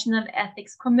National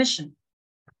Ethics Commission.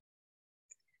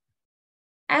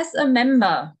 As a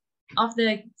member of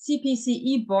the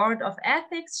CPCE Board of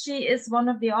Ethics, she is one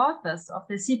of the authors of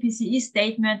the CPCE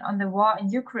statement on the war in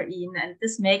Ukraine, and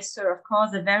this makes her, of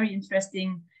course, a very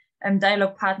interesting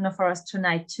dialogue partner for us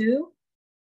tonight too.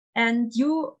 And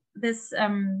the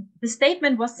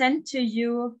statement was sent to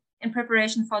you in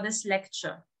preparation for this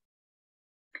lecture.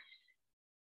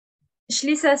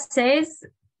 Schliesser says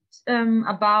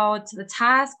about the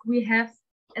task we have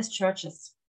as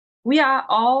churches. We are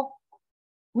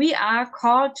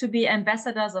called to be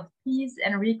ambassadors of peace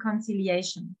and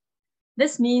reconciliation.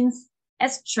 This means,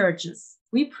 as churches,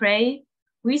 we pray,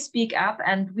 we speak up,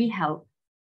 and we help.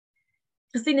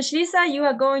 Christine Schliesser, you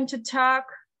are going to talk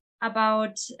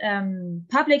about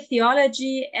public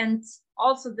theology and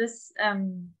also this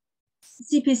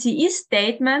CPCE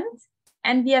statement,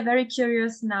 and we are very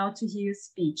curious now to hear your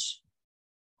speech.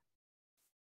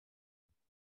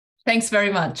 Thanks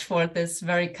very much for this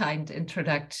very kind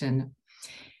introduction.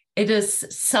 It is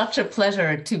such a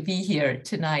pleasure to be here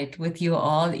tonight with you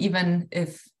all, even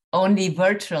if only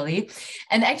virtually.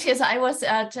 And actually, as I was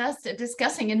just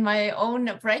discussing in my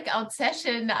own breakout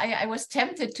session, I was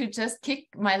tempted to just kick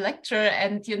my lecture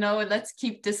and, let's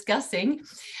keep discussing.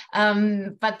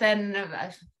 But then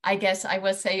I guess I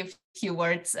will say a few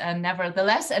words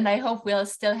nevertheless, and I hope we'll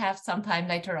still have some time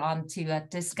later on to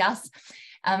discuss.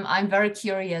 I'm very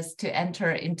curious to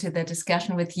enter into the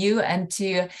discussion with you and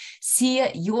to see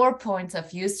your points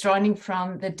of view joining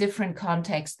from the different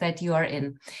contexts that you are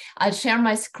in. I'll share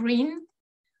my screen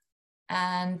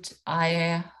and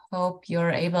I hope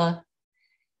you're able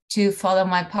to follow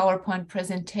my PowerPoint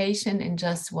presentation in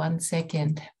just 1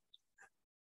 second.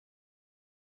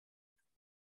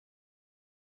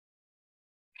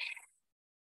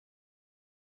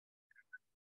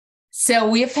 So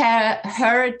we've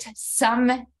heard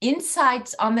some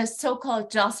insights on the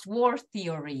so-called just war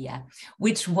theory,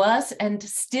 which was and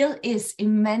still is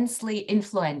immensely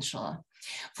influential.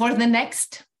 For the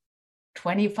next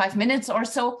 25 minutes or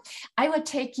so, I will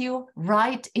take you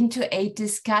right into a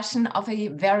discussion of a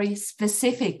very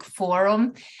specific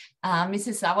forum.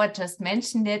 Mrs. Sauer just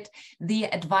mentioned it, the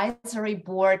Advisory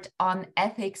Board on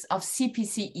Ethics of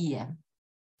CPCE.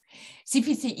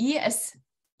 CPCE, as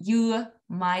you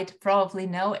might probably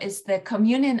know, is the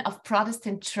Communion of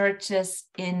Protestant Churches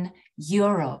in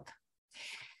Europe.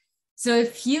 So a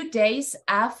few days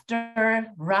after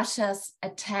Russia's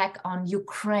attack on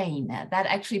Ukraine, that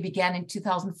actually began in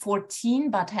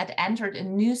 2014, but had entered a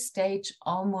new stage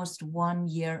almost 1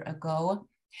 year ago,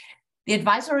 the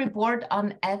Advisory Board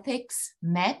on Ethics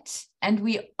met, and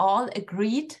we all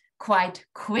agreed quite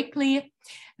quickly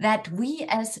that we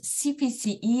as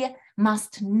CPCE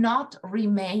must not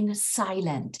remain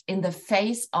silent in the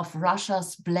face of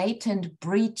Russia's blatant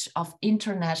breach of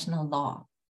international law.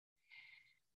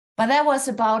 But that was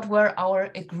about where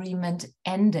our agreement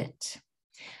ended.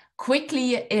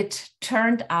 Quickly, it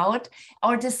turned out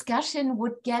our discussion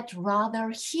would get rather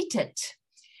heated,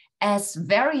 as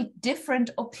very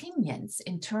different opinions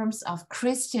in terms of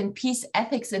Christian peace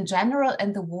ethics in general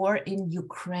and the war in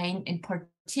Ukraine in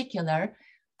particular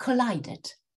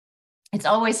collided. It's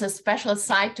always a special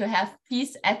sight to have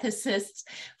peace ethicists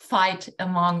fight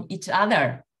among each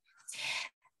other.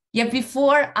 Yet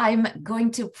before I'm going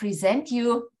to present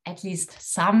you at least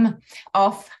some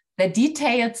of the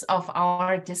details of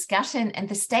our discussion and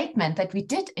the statement that we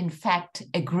did in fact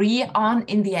agree on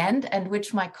in the end and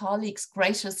which my colleagues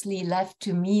graciously left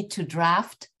to me to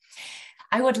draft,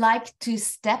 I would like to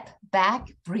step back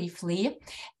briefly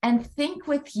and think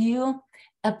with you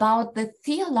about the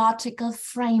theological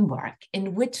framework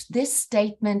in which this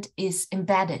statement is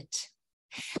embedded.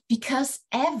 Because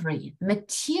every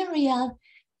material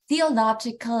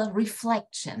theological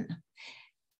reflection,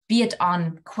 be it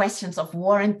on questions of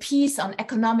war and peace, on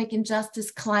economic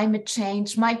injustice, climate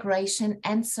change, migration,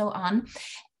 and so on,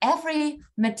 every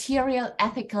material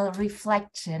ethical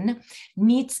reflection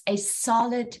needs a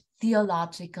solid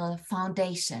theological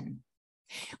foundation.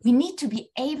 We need to be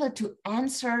able to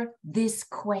answer this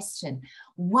question.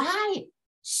 Why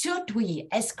should we,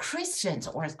 as Christians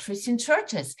or as Christian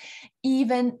churches,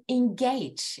 even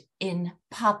engage in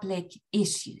public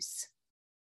issues?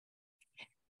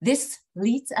 This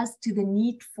leads us to the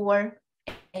need for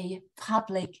a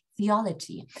public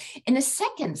theology. In a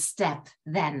second step,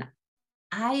 then,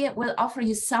 I will offer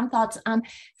you some thoughts on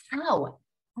how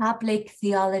public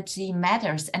theology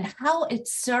matters and how it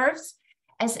serves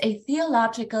as a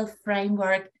theological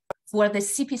framework for the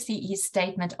CPCE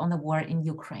statement on the war in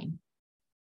Ukraine.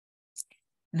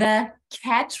 The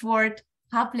catchword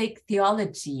public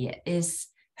theology is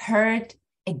heard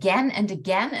again and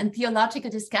again in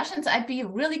theological discussions. I'd be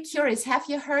really curious, have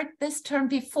you heard this term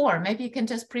before? Maybe you can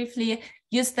just briefly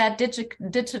use that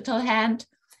digital hand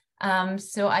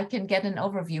so I can get an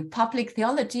overview. Public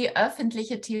theology,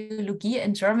 öffentliche Theologie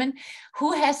in German.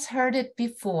 Who has heard it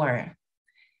before?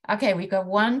 Okay, we go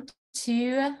 1,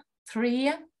 2,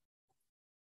 3,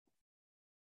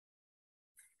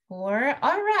 4.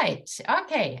 All right.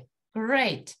 Okay,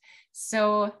 great.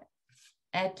 So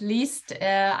at least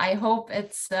I hope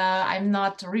it's I'm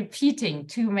not repeating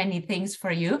too many things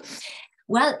for you.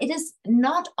 Well, it is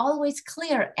not always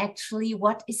clear actually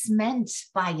what is meant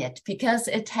by it, because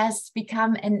it has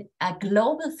become a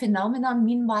global phenomenon,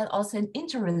 meanwhile also an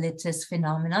interreligious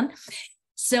phenomenon.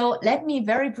 So let me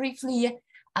very briefly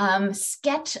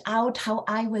sketch out how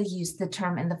I will use the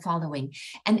term in the following.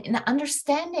 And in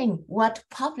understanding what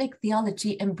public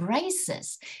theology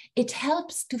embraces, it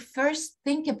helps to first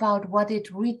think about what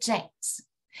it rejects.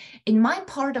 In my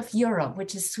part of Europe,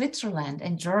 which is Switzerland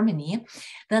and Germany,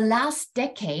 the last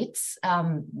decades,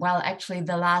 well, actually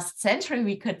the last century,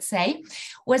 we could say,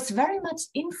 was very much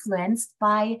influenced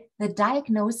by the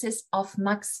diagnosis of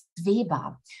Max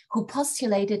Weber, who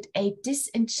postulated a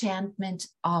disenchantment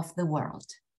of the world.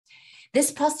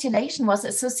 This postulation was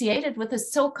associated with the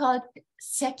so-called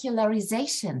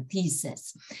secularization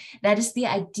thesis. That is the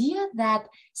idea that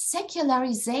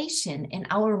secularization in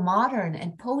our modern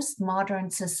and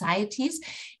postmodern societies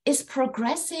is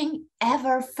progressing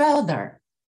ever further.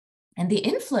 And the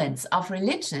influence of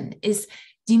religion is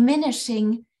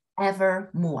diminishing ever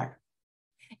more.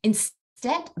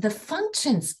 Instead, the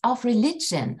functions of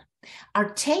religion are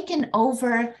taken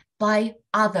over by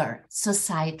other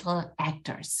societal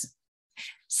actors.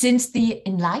 Since the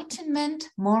Enlightenment,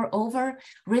 moreover,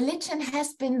 religion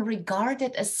has been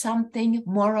regarded as something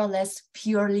more or less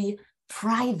purely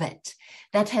private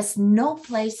that has no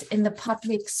place in the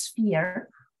public sphere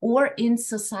or in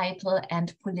societal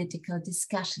and political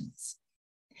discussions.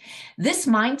 This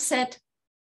mindset,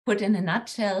 put in a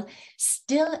nutshell,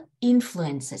 still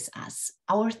influences us,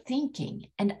 our thinking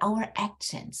and our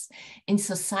actions in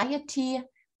society,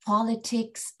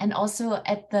 politics, and also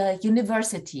at the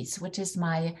universities, which is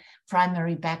my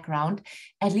primary background,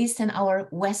 at least in our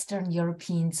Western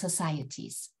European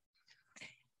societies.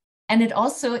 And it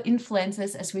also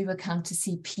influences, as we will come to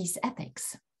see, peace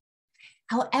ethics.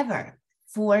 However,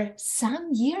 for some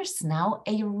years now,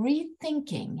 a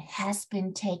rethinking has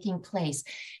been taking place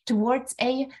towards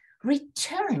a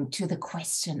return to the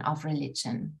question of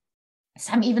religion.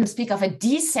 Some even speak of a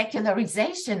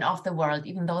desecularization of the world,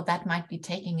 even though that might be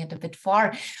taking it a bit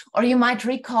far. Or you might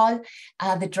recall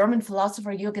the German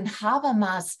philosopher Jürgen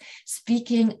Habermas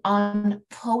speaking on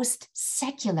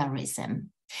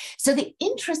post-secularism. So the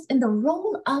interest in the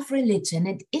role of religion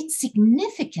and its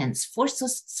significance for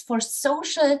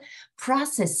social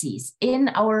processes in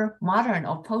our modern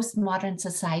or postmodern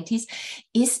societies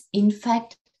is in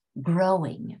fact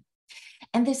growing.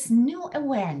 And this new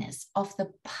awareness of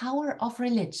the power of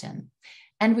religion,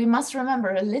 and we must remember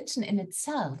religion in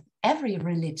itself, every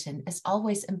religion is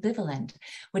always ambivalent,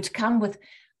 which come with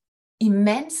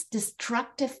immense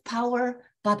destructive power,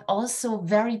 but also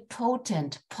very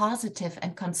potent, positive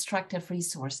and constructive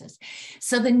resources.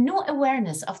 So the new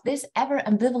awareness of this ever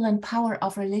ambivalent power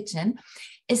of religion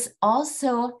is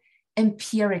also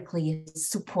empirically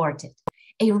supported.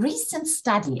 A recent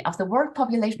study of the World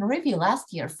Population Review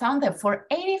last year found that for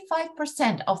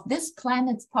 85% of this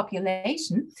planet's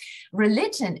population,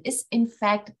 religion is in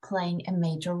fact playing a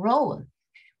major role.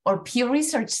 or Pew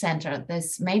Research Center,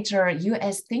 this major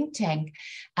US think tank,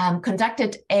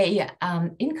 conducted a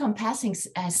encompassing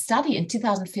study in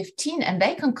 2015, and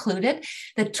they concluded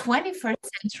the 21st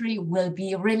century will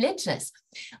be religious.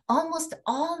 Almost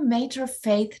all major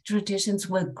faith traditions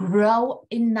will grow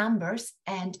in numbers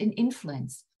and in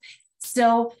influence.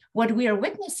 So what we are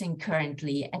witnessing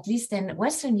currently, at least in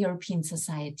Western European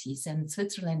societies and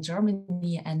Switzerland,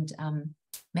 Germany, and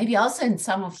maybe also in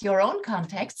some of your own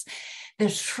contexts, the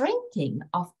shrinking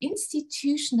of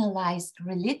institutionalized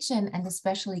religion and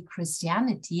especially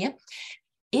Christianity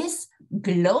is,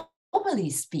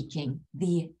 globally speaking,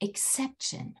 the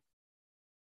exception.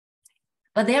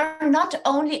 But there are not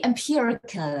only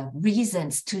empirical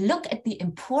reasons to look at the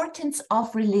importance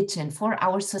of religion for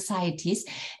our societies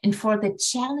and for the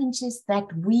challenges that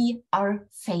we are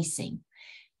facing,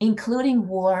 including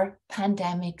war,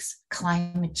 pandemics,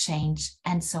 climate change,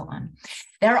 and so on.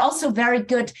 There are also very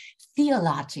good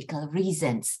theological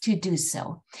reasons to do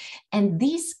so. And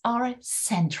these are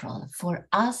central for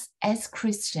us as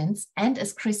Christians and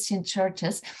as Christian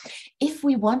churches if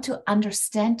we want to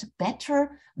understand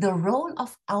better the role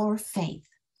of our faith,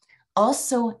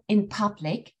 also in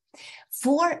public,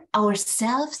 for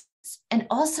ourselves, and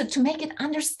also to make it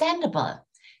understandable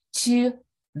to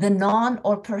the non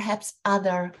or perhaps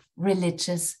other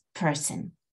religious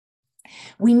person.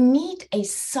 We need a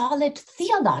solid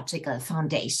theological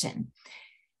foundation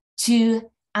to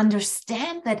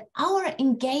understand that our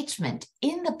engagement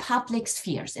in the public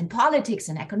spheres, in politics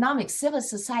and economics, civil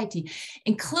society,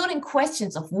 including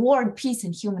questions of war and peace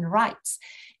and human rights,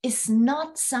 is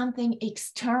not something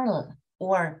external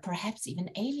or perhaps even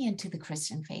alien to the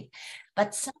Christian faith,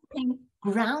 but something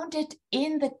grounded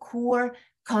in the core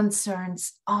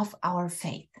concerns of our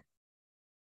faith.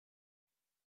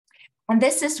 And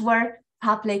this is where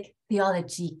public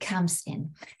theology comes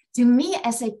in. To me,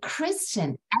 as a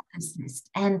Christian ethicist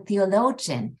and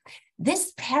theologian,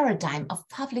 this paradigm of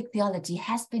public theology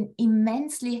has been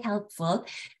immensely helpful,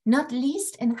 not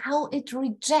least in how it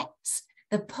rejects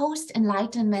the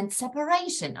post-Enlightenment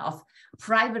separation of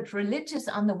private religious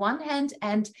on the one hand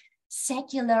and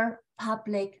secular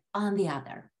public on the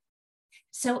other.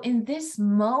 So in this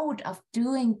mode of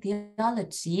doing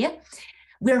theology,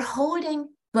 we're holding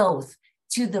both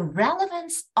to the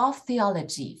relevance of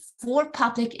theology for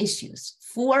public issues,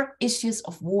 for issues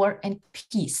of war and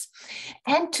peace,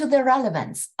 and to the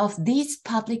relevance of these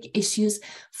public issues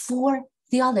for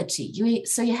theology.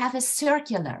 So you have a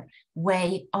circular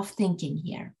way of thinking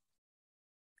here.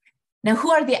 Now, who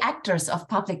are the actors of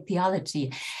public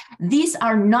theology? These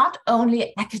are not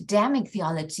only academic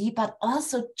theology, but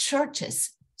also churches,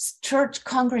 church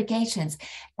congregations,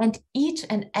 and each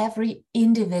and every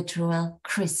individual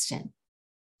Christian.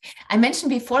 I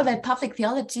mentioned before that public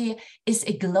theology is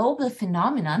a global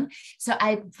phenomenon, so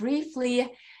I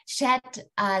briefly shed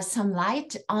some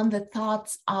light on the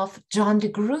thoughts of John de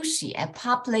Grootje, a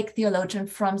public theologian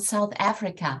from South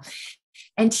Africa.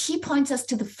 And he points us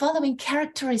to the following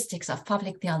characteristics of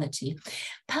public theology.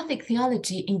 Public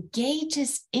theology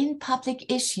engages in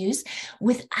public issues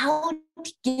without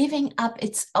giving up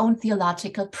its own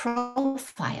theological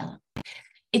profile.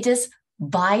 It is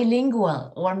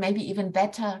bilingual, or maybe even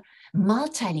better,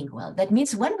 multilingual. That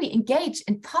means when we engage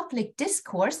in public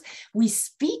discourse, we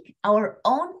speak our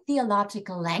own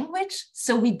theological language,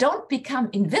 so we don't become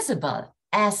invisible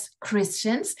as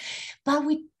Christians, but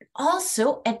we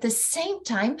also at the same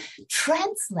time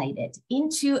translate it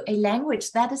into a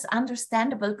language that is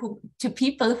understandable to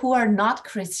people who are not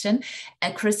Christians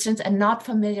and not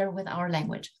familiar with our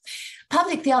language.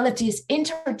 Public theology is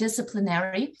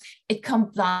interdisciplinary. It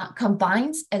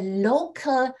combines a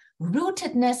local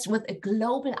rootedness with a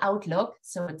global outlook,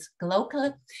 so it's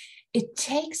local. It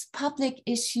takes public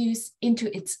issues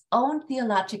into its own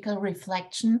theological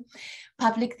reflection.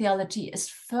 Public theology is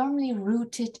firmly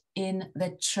rooted in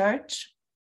the church,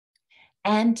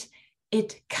 and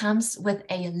it comes with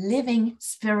a living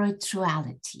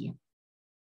spirituality.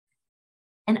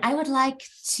 And I would like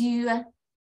to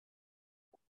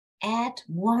add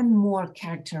one more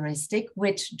characteristic,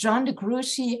 which John de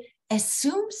Grootje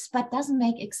assumes but doesn't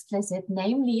make explicit,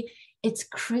 namely its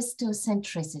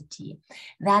Christocentricity.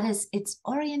 That is, its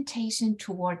orientation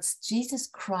towards Jesus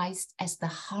Christ as the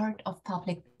heart of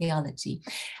public theology.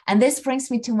 And this brings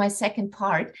me to my second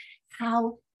part,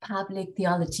 how public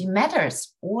theology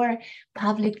matters, or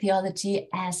public theology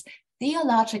as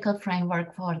theological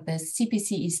framework for the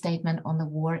CPCE statement on the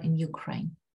war in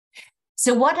Ukraine.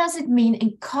 So what does it mean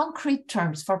in concrete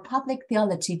terms for public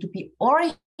theology to be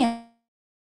oriented?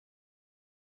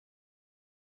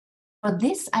 For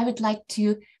this, I would like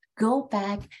to go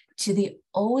back to the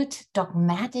old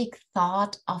dogmatic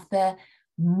thought of the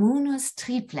munus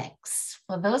triplex.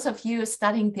 For those of you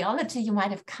studying theology, you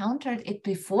might have countered it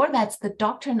before. That's the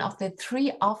doctrine of the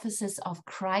three offices of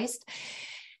Christ,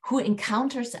 who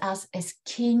encounters us as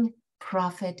king,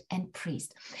 prophet, and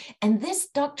priest. And this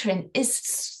doctrine is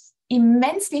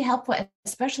immensely helpful,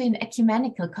 especially in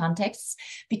ecumenical contexts,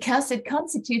 because it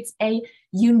constitutes a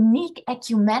unique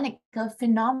ecumenical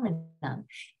phenomenon.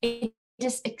 It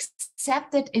is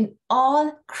accepted in all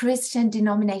Christian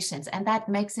denominations, and that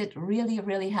makes it really,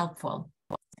 really helpful.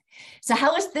 So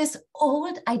how is this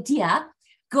old idea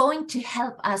going to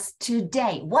help us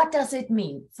today? What does it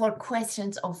mean for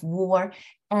questions of war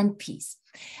and peace?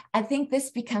 I think this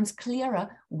becomes clearer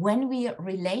when we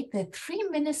relate the three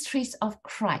ministries of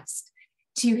Christ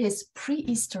to his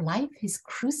pre-Easter life, his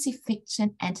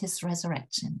crucifixion, and his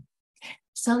resurrection.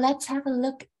 So let's have a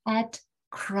look at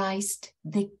Christ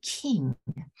the King.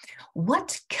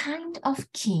 What kind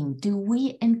of king do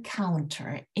we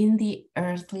encounter in the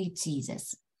earthly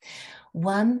Jesus?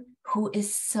 One who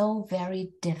is so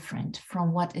very different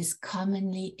from what is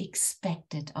commonly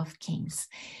expected of kings.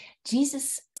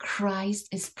 Jesus Christ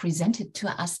is presented to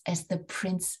us as the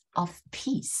Prince of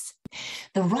Peace.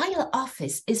 The royal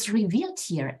office is revealed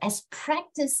here as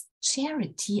practiced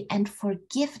charity and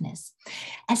forgiveness,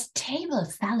 as table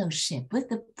fellowship with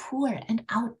the poor and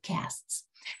outcasts.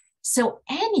 So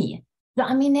any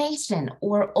domination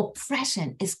or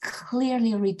oppression is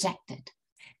clearly rejected.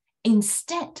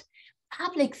 Instead,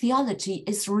 public theology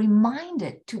is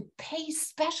reminded to pay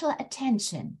special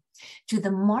attention to the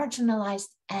marginalized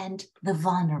and the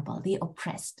vulnerable, the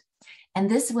oppressed. And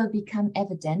this will become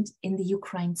evident in the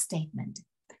Ukraine statement,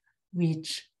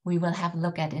 which we will have a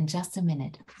look at in just a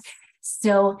minute.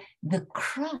 So the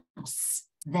cross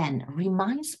then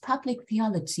reminds public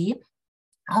theology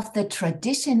of the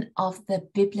tradition of the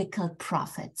biblical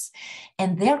prophets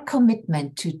and their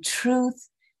commitment to truth,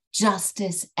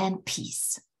 justice, and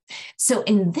peace. So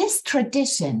in this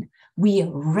tradition, we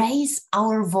raise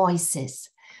our voices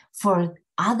for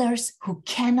others who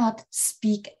cannot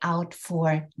speak out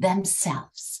for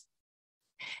themselves.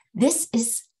 This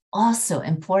is also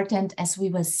important, as we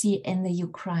will see in the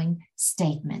Ukraine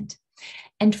statement.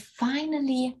 And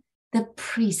finally, the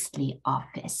priestly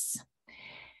office,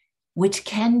 which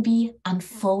can be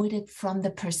unfolded from the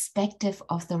perspective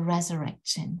of the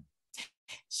resurrection.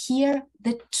 Here,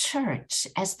 the church,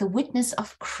 as the witness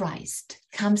of Christ,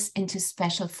 comes into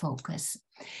special focus.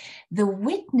 The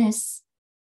witness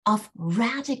of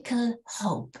radical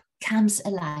hope comes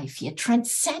alive here,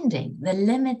 transcending the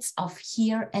limits of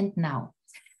here and now.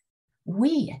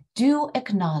 We do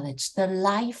acknowledge the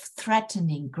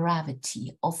life-threatening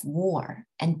gravity of war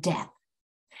and death,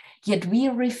 yet we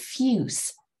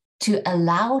refuse to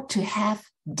allow to have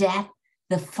death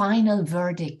the final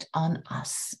verdict on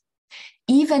us.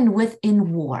 Even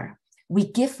within war, we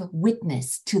give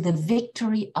witness to the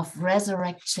victory of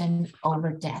resurrection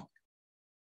over death.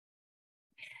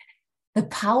 The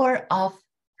power of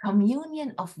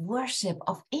communion, of worship,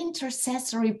 of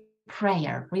intercessory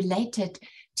prayer related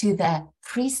to the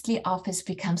priestly office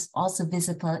becomes also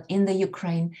visible in the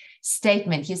Ukraine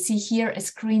statement. You see here a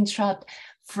screenshot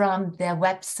from the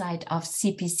website of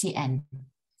CPCN.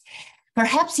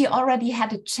 Perhaps you already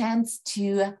had a chance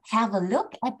to have a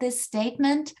look at this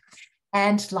statement,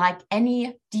 and like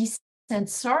any decent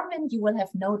sermon, you will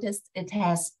have noticed it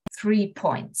has 3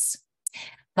 points.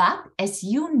 But as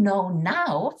you know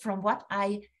now from what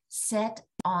I said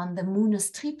on the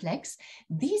munus triplex,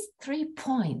 these 3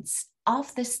 points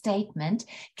of the statement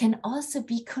can also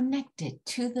be connected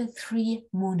to the 3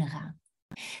 munera.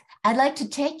 I'd like to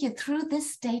take you through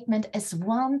this statement as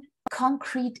one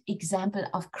concrete example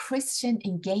of Christian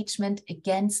engagement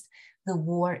against the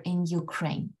war in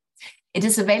Ukraine. It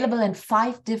is available in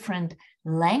 5 different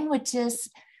languages,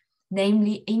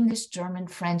 namely English, German,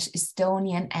 French,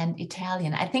 Estonian, and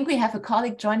Italian. I think we have a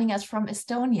colleague joining us from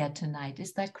Estonia tonight.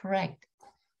 Is that correct?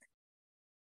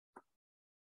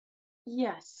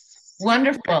 Yes.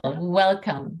 Wonderful.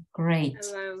 Welcome. Great.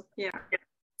 Hello. Yeah.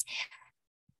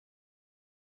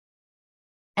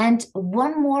 And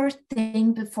one more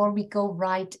thing before we go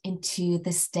right into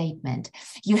the statement.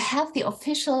 You have the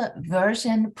official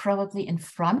version probably in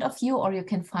front of you, or you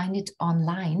can find it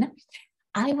online.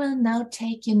 I will now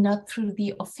take you not through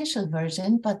the official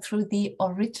version, but through the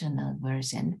original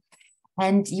version.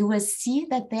 And you will see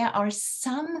that there are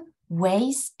some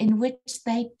ways in which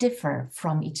they differ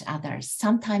from each other,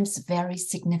 sometimes very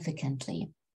significantly.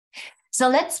 So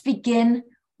let's begin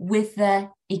with the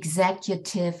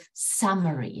executive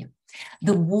summary.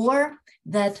 The war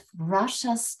that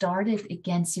Russia started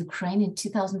against Ukraine in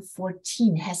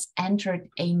 2014 has entered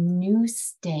a new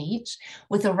stage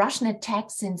with a Russian attack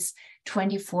since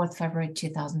 24th February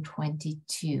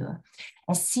 2022.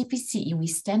 As CPCE, we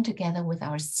stand together with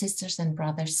our sisters and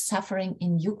brothers suffering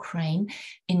in Ukraine,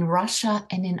 in Russia,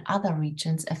 and in other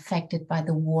regions affected by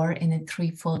the war in a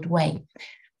threefold way.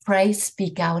 Pray,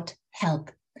 speak out, help.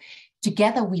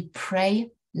 Together we pray,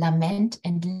 lament,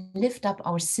 and lift up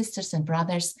our sisters and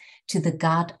brothers to the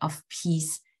God of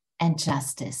peace and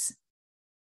justice.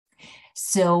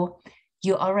 So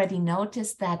you already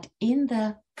noticed that in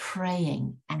the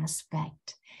praying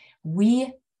aspect,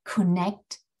 we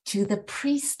connect to the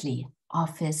priestly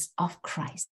office of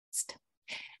Christ.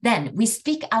 Then we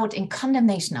speak out in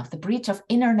condemnation of the breach of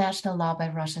international law by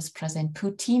Russia's President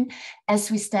Putin, as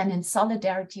we stand in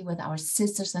solidarity with our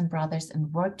sisters and brothers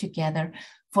and work together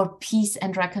for peace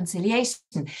and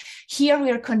reconciliation. Here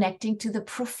we are connecting to the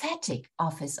prophetic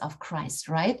office of Christ,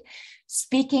 right?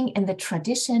 Speaking in the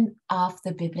tradition of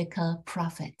the biblical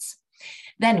prophets.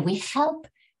 Then we help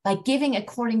by giving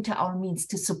according to our means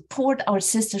to support our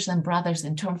sisters and brothers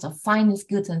in terms of finance,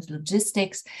 goods, and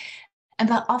logistics, and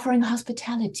by offering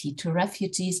hospitality to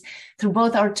refugees through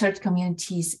both our church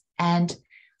communities and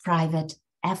private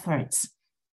efforts.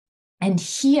 And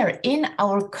here in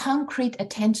our concrete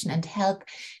attention and help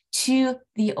to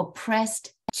the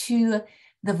oppressed, to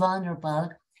the vulnerable,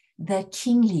 the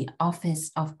kingly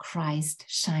office of Christ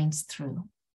shines through.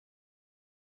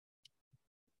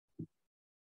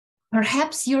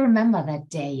 Perhaps you remember that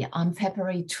day on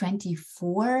February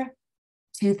 24,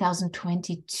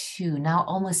 2022, now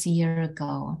almost a year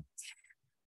ago.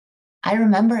 I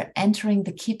remember entering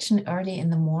the kitchen early in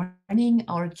the morning.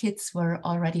 Our kids were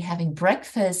already having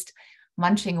breakfast,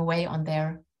 munching away on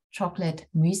their chocolate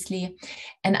muesli.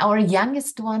 And our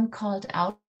youngest one called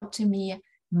out to me,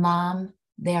 "Mom,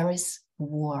 there is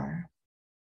war."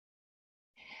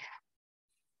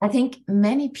 I think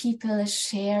many people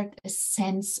shared a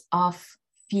sense of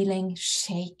feeling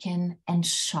shaken and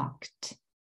shocked.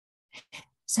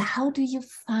 So how do you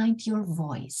find your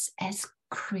voice as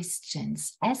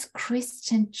Christians, as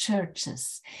Christian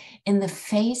churches, in the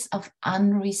face of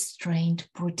unrestrained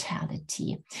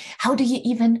brutality? How do you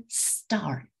even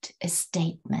start a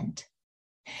statement?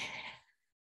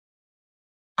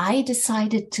 I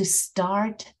decided to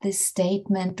start this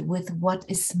statement with what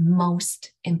is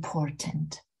most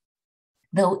important,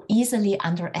 though easily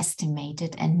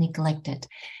underestimated and neglected,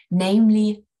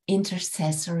 namely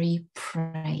intercessory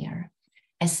prayer.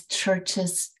 As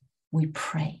churches, we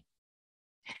pray.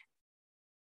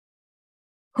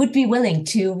 Who'd be willing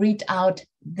to read out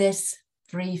this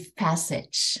brief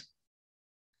passage?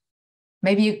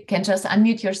 Maybe you can just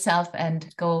unmute yourself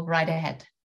and go right ahead.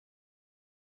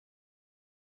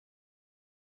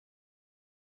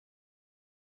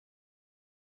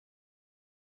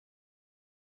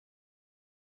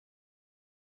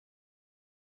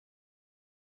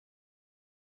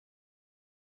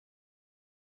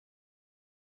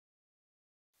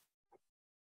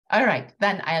 All right,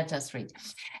 then I'll just read.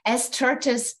 As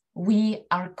churches, we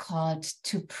are called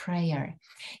to prayer.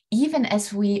 Even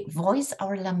as we voice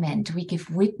our lament, we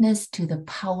give witness to the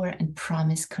power and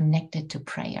promise connected to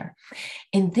prayer.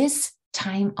 In this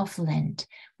time of Lent,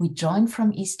 we join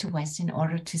from east to west in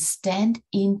order to stand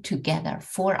in together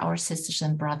for our sisters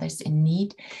and brothers in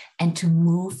need and to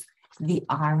move the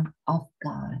arm of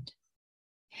God.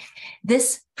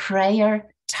 This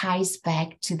prayer ties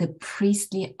back to the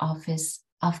priestly office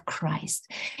of Christ.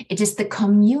 It is the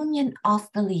communion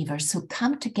of believers who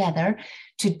come together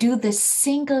to do the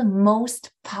single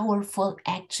most powerful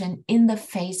action in the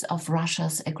face of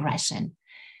Russia's aggression: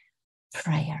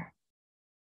 prayer.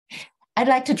 I'd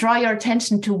like to draw your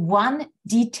attention to one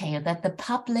detail that the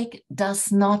public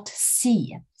does not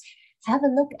see. Have a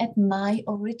look at my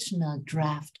original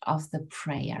draft of the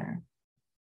prayer.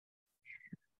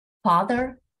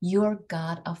 Father, you're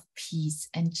God of peace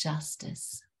and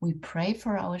justice. We pray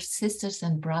for our sisters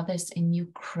and brothers in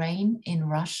Ukraine, in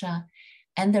Russia,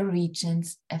 and the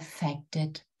regions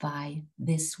affected by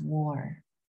this war.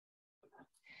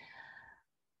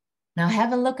 Now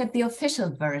have a look at the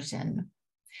official version.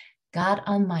 God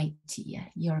Almighty,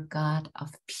 you're God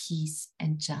of peace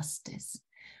and justice.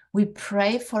 We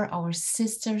pray for our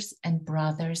sisters and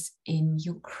brothers in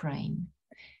Ukraine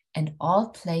and all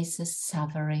places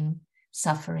suffering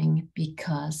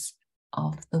because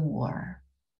of the war.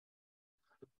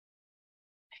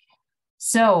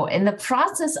 So in the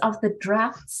process of the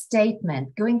draft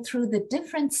statement, going through the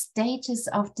different stages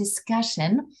of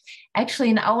discussion,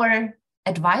 actually in our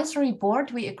advisory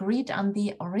board, we agreed on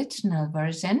the original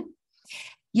version.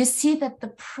 you see that the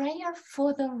prayer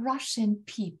for the Russian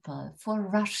people, for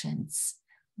Russians,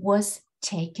 was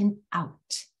taken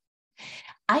out.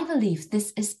 I believe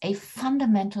this is a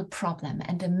fundamental problem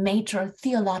and a major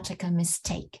theological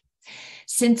mistake.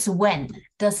 Since when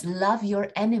does love your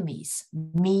enemies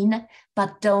mean,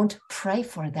 but don't pray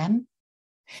for them?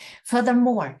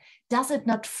 Furthermore, does it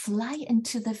not fly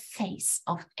into the face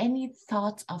of any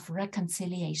thought of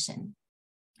reconciliation?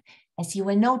 As you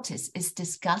will notice, is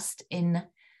discussed in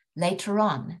later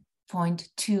on, point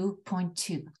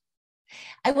 2.2.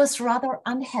 I was rather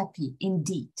unhappy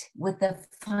indeed with the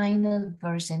final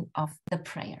version of the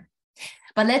prayer.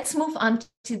 But let's move on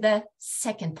to the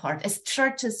second part. As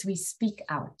churches, we speak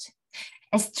out.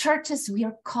 As churches, we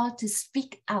are called to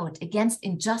speak out against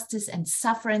injustice and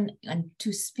suffering and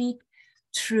to speak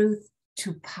truth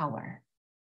to power.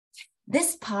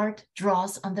 This part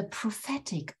draws on the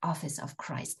prophetic office of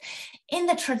Christ. In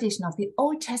the tradition of the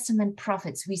Old Testament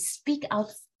prophets, we speak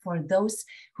out for those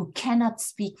who cannot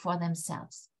speak for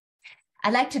themselves.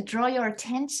 I'd like to draw your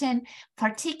attention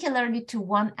particularly to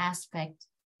one aspect,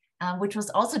 which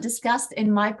was also discussed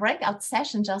in my breakout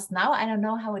session just now. I don't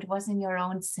know how it was in your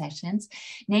own sessions,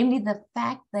 namely the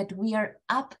fact that we are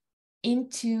up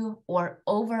into or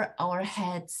over our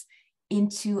heads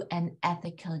into an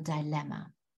ethical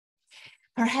dilemma.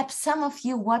 Perhaps some of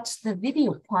you watched the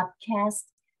video podcast,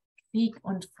 Krieg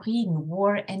und Frieden,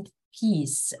 War and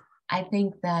Peace. I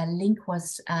think the link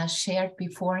was shared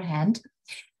beforehand.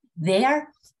 There,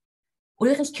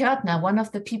 Ulrich Körtner, one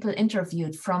of the people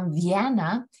interviewed from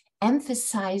Vienna,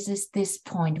 emphasizes this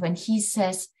point when he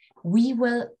says, we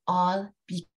will all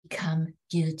become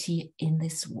guilty in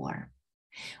this war.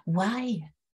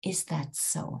 Why is that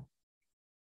so?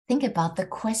 Think about the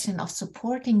question of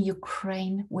supporting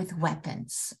Ukraine with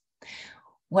weapons.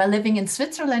 While living in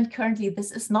Switzerland currently,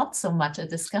 this is not so much a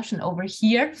discussion over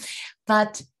here,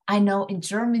 but I know in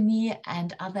Germany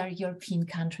and other European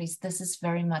countries, this is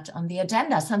very much on the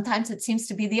agenda. Sometimes it seems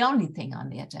to be the only thing on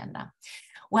the agenda.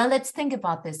 Well, let's think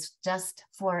about this just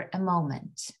for a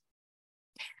moment.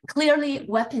 Clearly,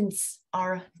 weapons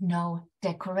are no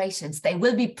decorations. They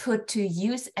will be put to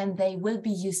use and they will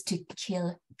be used to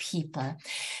kill people.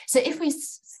 So if we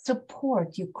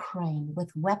support Ukraine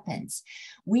with weapons,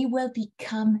 we will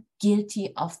become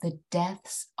guilty of the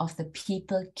deaths of the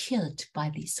people killed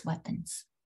by these weapons.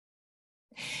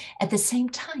 At the same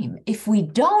time, if we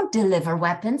don't deliver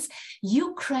weapons,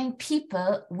 Ukraine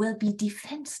people will be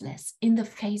defenseless in the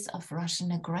face of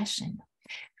Russian aggression.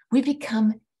 We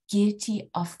become guilty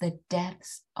of the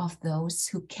deaths of those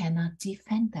who cannot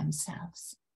defend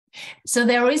themselves. So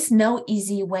there is no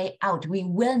easy way out. We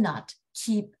will not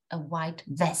keep a white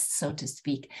vest, so to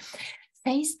speak.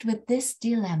 Faced with this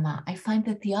dilemma, I find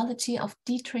the theology of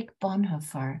Dietrich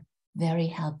Bonhoeffer very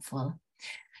helpful.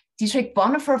 Dietrich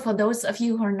Bonhoeffer, for those of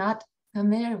you who are not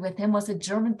familiar with him, was a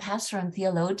German pastor and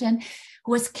theologian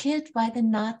who was killed by the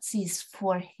Nazis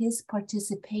for his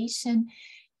participation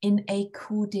in a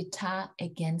coup d'etat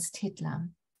against Hitler.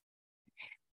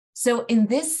 So in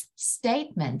this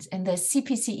statement, in the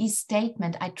CPCE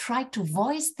statement, I tried to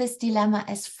voice this dilemma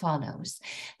as follows.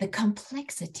 The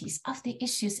complexities of the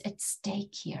issues at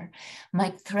stake here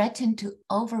might threaten to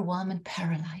overwhelm and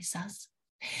paralyze us.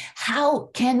 How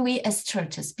can we as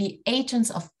churches be agents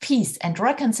of peace and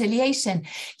reconciliation,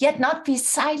 yet not be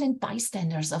silent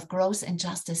bystanders of gross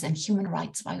injustice and human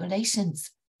rights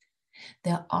violations?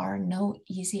 There are no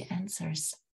easy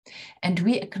answers. And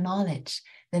we acknowledge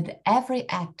that every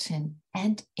action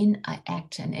and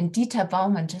inaction, and Dieter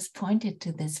Baumann just pointed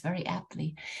to this very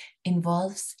aptly,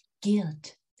 involves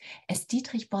guilt. As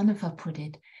Dietrich Bonhoeffer put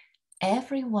it,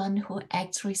 everyone who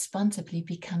acts responsibly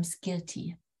becomes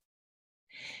guilty.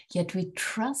 Yet we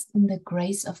trust in the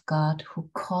grace of God who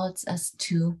calls us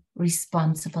to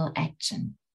responsible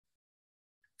action.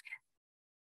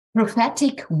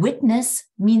 Prophetic witness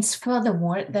means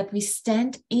furthermore that we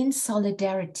stand in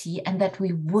solidarity and that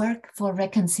we work for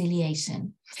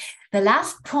reconciliation. The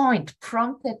last point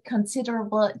prompted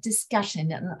considerable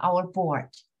discussion in our board.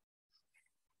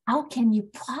 How can you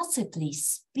possibly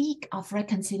speak of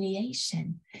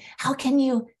reconciliation? How can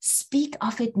you speak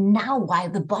of it now while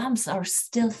the bombs are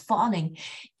still falling?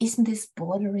 Isn't this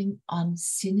bordering on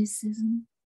cynicism?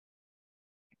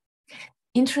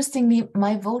 Interestingly,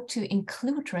 my vote to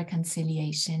include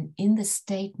reconciliation in the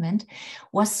statement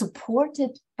was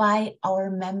supported by our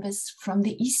members from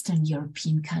the Eastern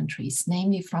European countries,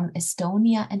 namely from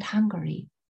Estonia and Hungary.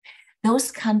 Those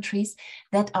countries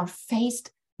that are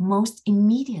faced most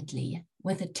immediately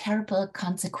with the terrible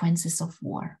consequences of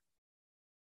war.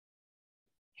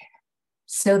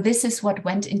 So this is what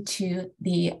went into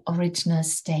the original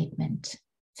statement.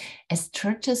 As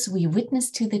churches, we witness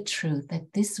to the truth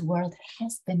that this world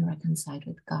has been reconciled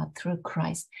with God through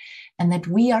Christ, and that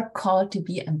we are called to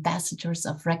be ambassadors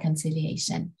of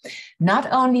reconciliation,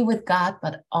 not only with God,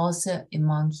 but also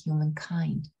among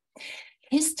humankind.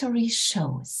 History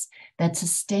shows that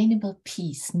sustainable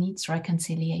peace needs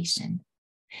reconciliation.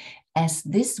 As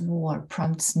this war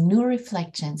prompts new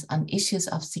reflections on issues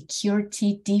of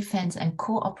security, defense, and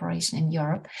cooperation in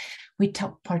Europe, we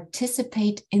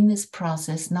participate in this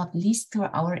process, not least through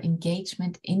our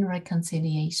engagement in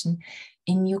reconciliation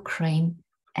in Ukraine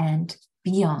and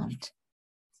beyond.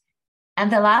 And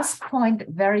the last point,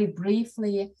 very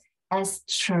briefly, as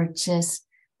churches,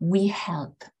 we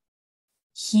help.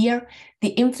 Here, the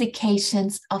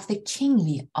implications of the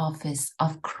kingly office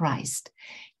of Christ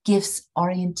gives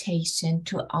orientation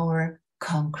to our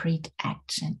concrete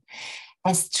action.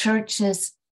 As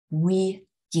churches, we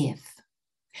give.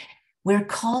 We're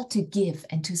called to give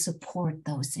and to support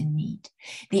those in need.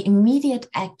 The immediate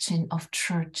action of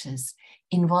churches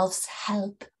involves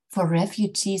help for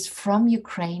refugees from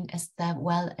Ukraine as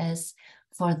well as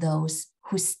for those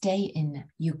who stay in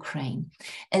Ukraine,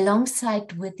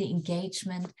 alongside with the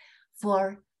engagement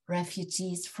for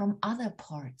refugees from other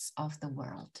parts of the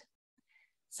world.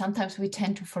 Sometimes we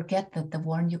tend to forget that the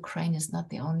war in Ukraine is not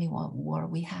the only war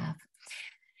we have.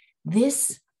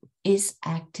 This is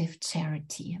active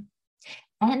charity.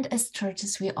 And as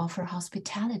churches, we offer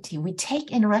hospitality. We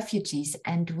take in refugees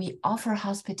and we offer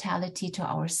hospitality to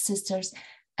our sisters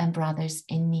and brothers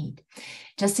in need.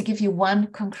 Just to give you one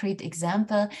concrete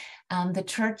example, the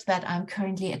church that I'm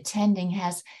currently attending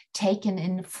has taken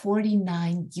in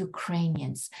 49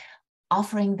 Ukrainians,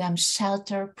 offering them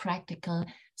shelter, practical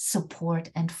support,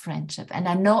 and friendship. And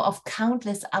I know of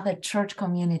countless other church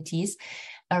communities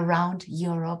around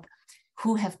Europe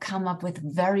who have come up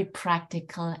with very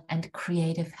practical and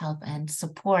creative help and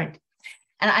support.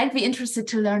 And I'd be interested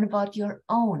to learn about your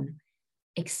own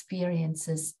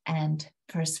experiences and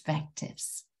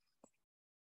perspectives.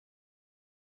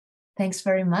 Thanks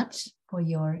very much for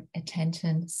your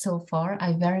attention so far.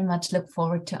 I very much look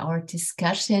forward to our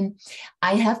discussion.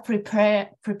 I have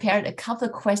prepared a couple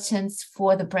of questions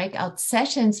for the breakout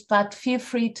sessions, but feel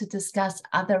free to discuss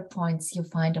other points you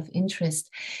find of interest.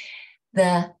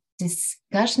 The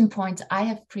discussion points I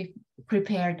have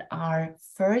prepared are: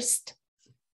 first,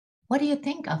 what do you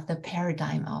think of the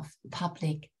paradigm of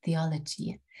public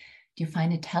theology? Do you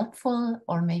find it helpful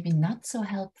or maybe not so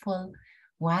helpful?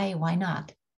 Why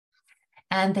not?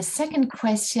 And the second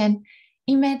question,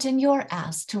 imagine you're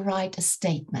asked to write a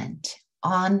statement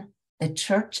on the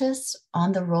churches,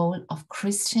 on the role of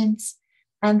Christians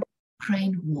and the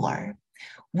Ukraine war.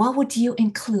 What would you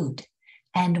include?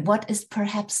 And what is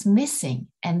perhaps missing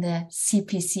in the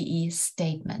CPCE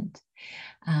statement?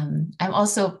 I'm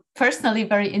also personally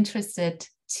very interested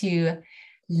to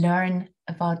learn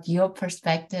about your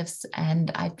perspectives,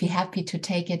 and I'd be happy to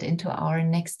take it into our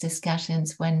next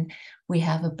discussions when we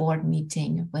have a board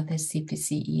meeting with the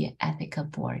CPCE Ethical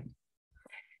Board.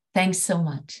 Thanks so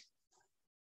much.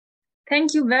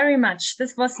 Thank you very much.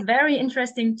 This was very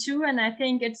interesting too, and I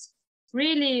think it's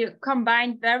really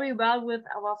combined very well with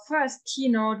our first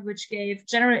keynote, which gave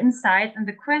general insight, and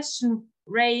the question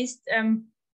raised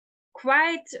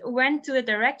quite went to the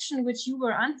direction which you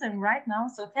were answering right now.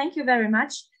 So thank you very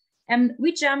much.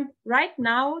 We jump right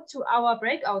now to our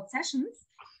breakout sessions.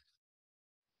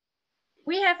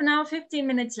 We have now 15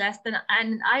 minutes left,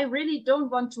 and I really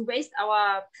don't want to waste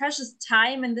our precious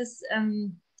time in this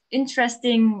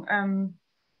interesting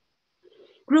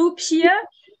group here.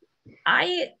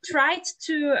 I tried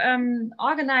to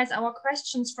organize our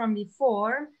questions from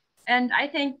before, and I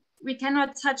think we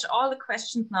cannot touch all the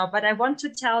questions now, but I want to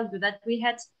tell you that we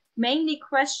had mainly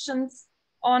questions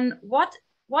on what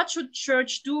should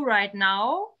church do right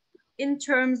now in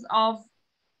terms of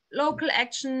local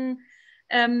action,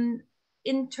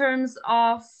 in terms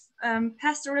of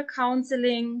pastoral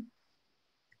counseling,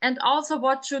 and also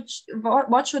what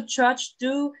should church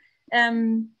do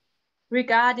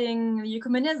regarding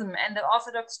ecumenism and the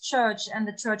Orthodox Church and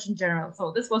the church in general.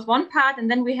 So this was one part,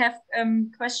 and then we have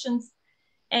questions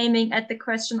aiming at the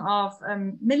question of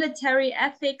military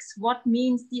ethics, what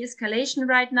means de-escalation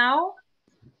right now?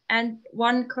 And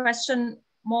one question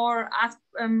more asked,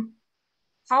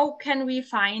 how can we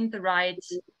find the right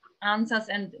answers?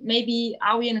 And maybe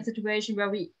are we in a situation where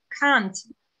we can't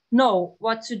know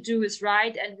what to do is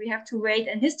right and we have to wait,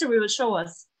 and history will show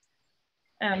us.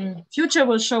 Future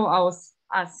will show us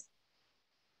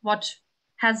what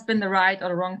has been the right or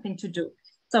the wrong thing to do.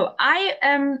 So I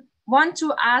want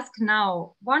to ask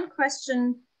now one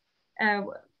question,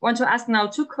 want to ask now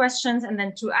two questions and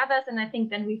then two others, and I think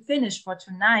then we finish for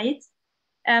tonight.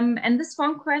 And this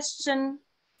one question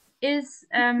is,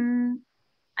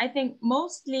 I think,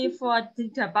 mostly for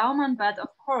Dieter Baumann, but of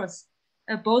course,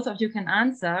 both of you can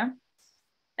answer.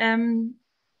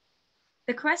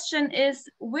 The question is,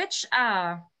 which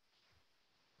are,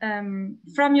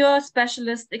 from your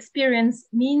specialist experience,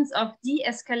 means of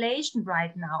de-escalation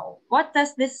right now? What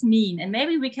does this mean? And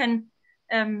maybe we can,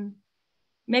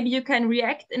 maybe you can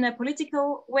react in a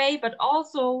political way, but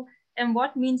also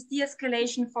what means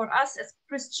de-escalation for us as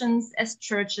Christians, as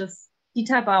churches?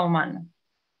 Dieter Baumann.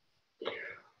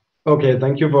 Okay,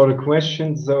 thank you for the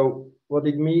question. So what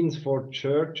it means for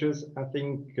churches, I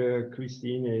think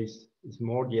Christine is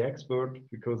more the expert,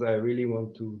 because I really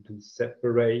want to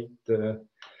separate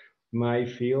my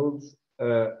fields.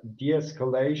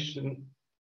 De-escalation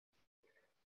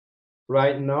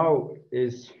right now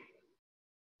is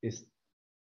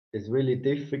really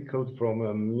difficult from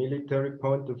a military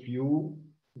point of view,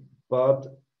 but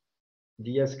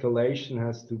de-escalation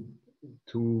has to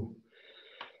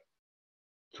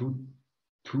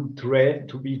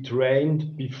be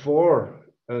trained before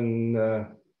a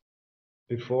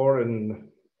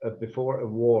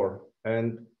war.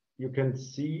 And you can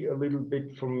see a little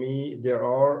bit from me, there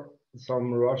are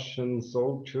some Russian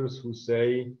soldiers who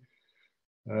say,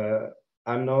 I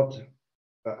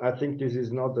think this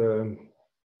is not a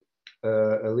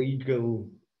legal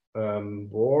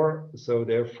war, so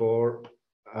therefore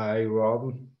I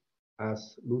run,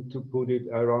 as Luther put it,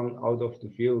 I run out of the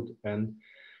field. And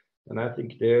I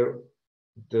think there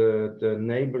the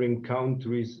neighboring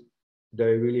countries,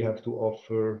 they really have to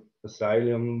offer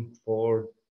asylum for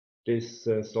these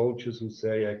soldiers who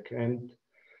say, I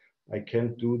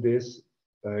can't do this.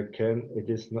 It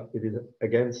is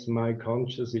against my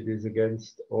conscience. It is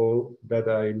against all that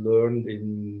I learned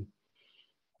in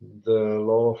the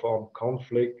law of armed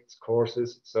conflicts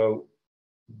courses. So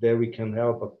there we can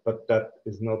help, but that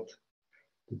is not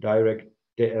the direct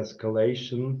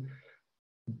de-escalation.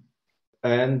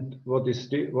 And what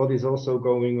is also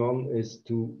going on is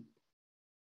to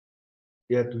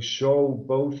show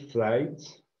both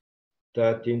sides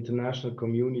that the international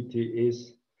community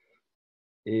is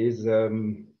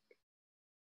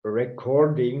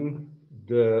recording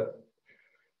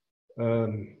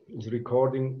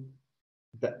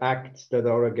the acts that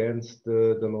are against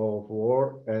the law of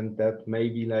war, and that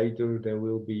maybe later there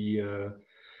will be a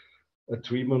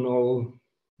tribunal.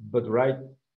 But right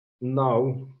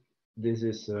now, this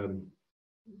is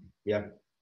the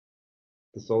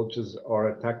soldiers are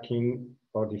attacking,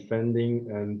 are defending,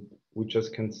 and we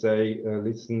just can say,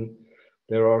 listen,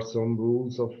 there are some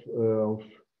rules of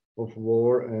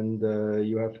war, and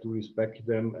you have to respect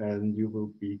them, and we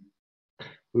will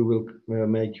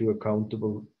make you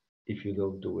accountable if you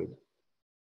don't do it.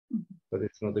 Mm-hmm. But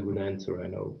it's not a good answer, I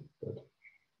know. But.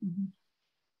 Mm-hmm.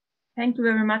 Thank you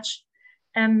very much.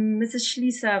 Mrs.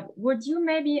 Schliesser, would you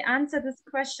maybe answer this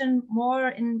question more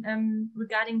in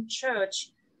regarding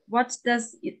church? What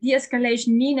does de-escalation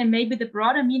mean? And maybe the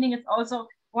broader meaning is also,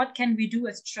 what can we do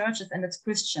as churches and as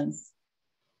Christians?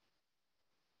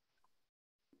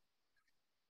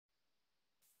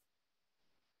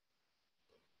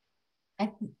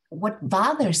 What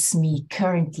bothers me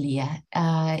currently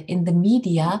in the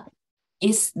media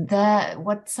is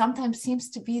what sometimes seems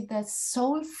to be the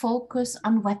sole focus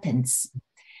on weapons.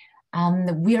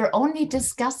 We are only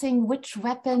discussing which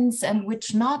weapons and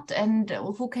which not, and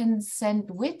who can send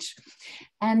which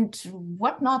and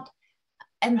what not.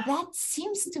 And that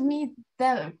seems to me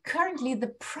currently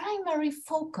the primary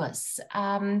focus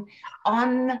on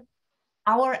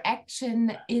our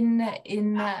action in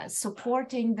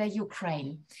supporting the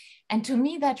Ukraine. And to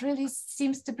me, that really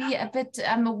seems to be a bit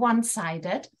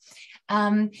one-sided.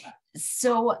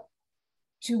 So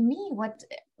to me, what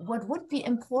would be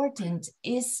important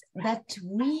is that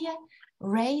we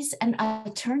raise an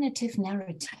alternative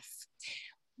narrative,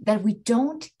 that we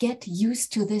don't get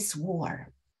used to this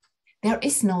war. There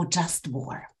is no just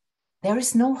war. There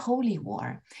is no holy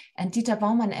war. And Dieter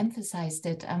Baumann emphasized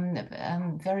it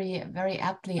very, very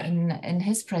aptly in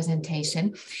his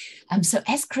presentation. So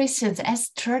as Christians, as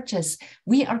churches,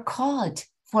 we are called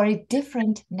for a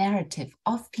different narrative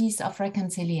of peace, of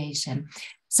reconciliation.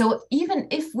 So even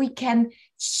if we can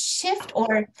shift,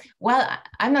 or, well,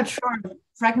 I'm not sure,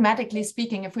 pragmatically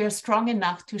speaking, if we are strong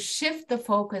enough to shift the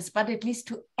focus, but at least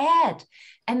to add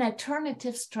an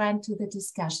alternative strand to the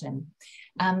discussion,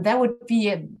 that would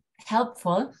be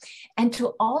helpful. And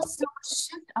to also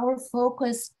shift our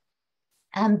focus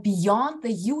beyond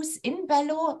the use in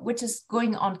bello, which is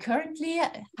going on currently.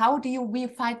 How do we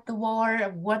fight the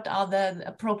war? What are the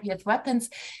appropriate weapons?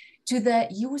 to the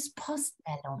jus post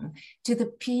bellum, to the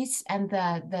peace and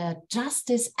the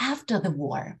justice after the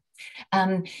war.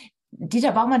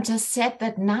 Dieter Baumann just said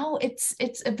that now it's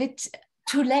a bit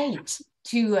too late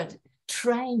to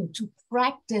train, to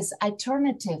practice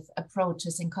alternative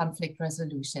approaches in conflict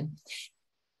resolution.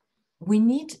 We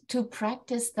need to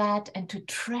practice that and to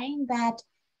train that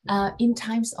in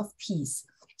times of peace.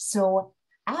 So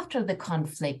after the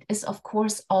conflict is, of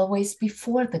course, always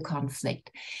before the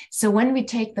conflict. So when we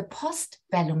take the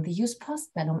post-bellum, the jus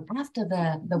post-bellum, after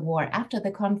the war, after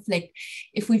the conflict,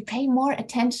 if we pay more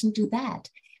attention to that,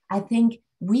 I think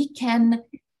we can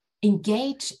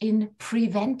engage in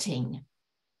preventing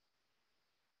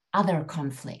other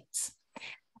conflicts.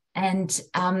 And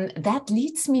that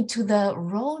leads me to the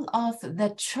role of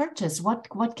the churches. What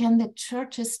can the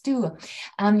churches do?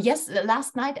 Yes,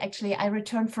 last night, actually, I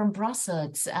returned from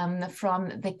Brussels, from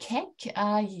the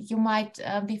CEC. You might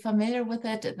be familiar with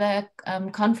it, the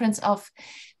Conference of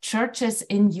Churches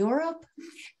in Europe.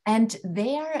 And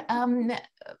there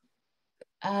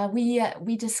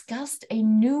we discussed a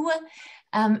new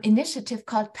initiative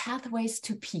called Pathways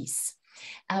to Peace.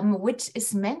 Which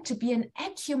is meant to be an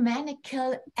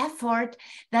ecumenical effort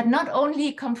that not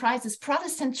only comprises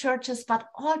Protestant churches, but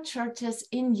all churches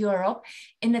in Europe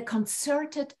in a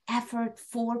concerted effort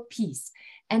for peace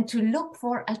and to look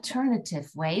for alternative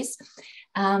ways.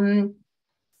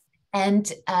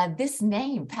 This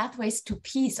name, Pathways to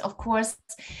Peace, of course,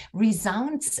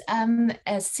 resounds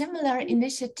a similar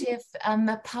initiative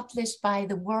published by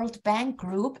the World Bank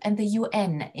Group and the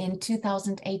UN in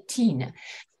 2018.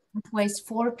 Pathways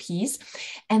for Peace.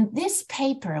 And this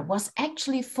paper was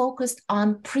actually focused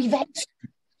on prevention.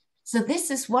 So this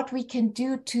is what we can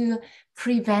do to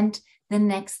prevent the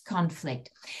next conflict.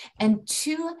 And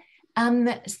two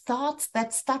thoughts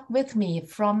that stuck with me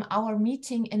from our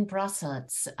meeting in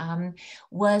Brussels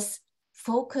was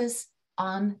focus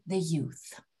on the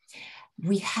youth.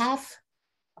 We have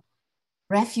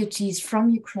refugees from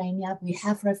Ukraine, we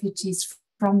have refugees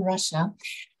from Russia.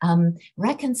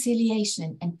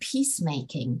 Reconciliation and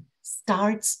peacemaking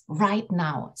starts right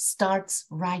now, starts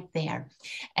right there.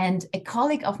 And a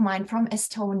colleague of mine from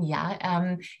Estonia,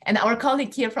 and our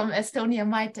colleague here from Estonia,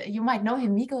 you might know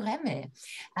him, Migo Remme.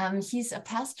 He's a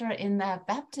pastor in a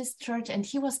Baptist church, and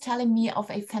he was telling me of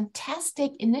a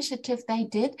fantastic initiative they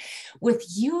did with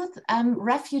youth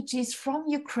refugees from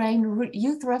Ukraine,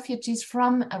 youth refugees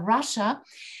from Russia,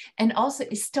 and also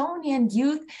Estonian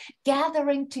youth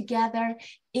gathering together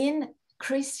in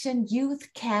Christian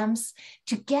youth camps,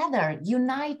 together,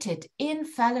 united in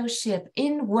fellowship,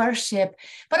 in worship,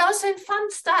 but also in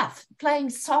fun stuff, playing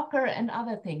soccer and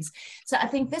other things. So I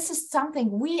think this is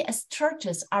something we as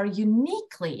churches are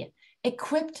uniquely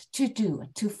equipped to do,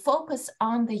 to focus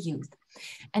on the youth.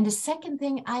 And the second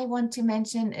thing I want to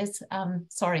mention is,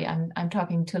 sorry, I'm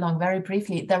talking too long, very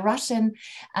briefly, the Russian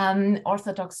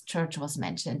Orthodox Church was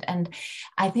mentioned. And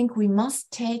I think we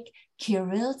must take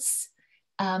Kirill's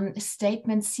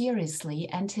statement seriously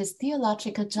and his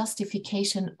theological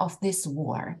justification of this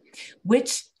war,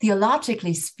 which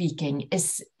theologically speaking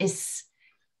is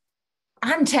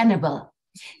untenable.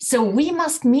 So we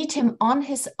must meet him on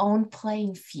his own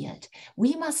playing field.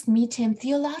 We must meet him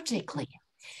theologically.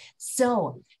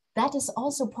 So that is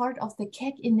also part of the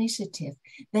CEC initiative,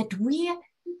 that we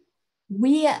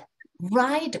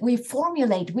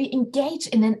formulate, we engage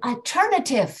in an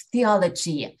alternative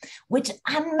theology, which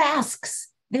unmasks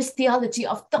this theology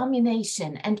of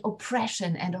domination and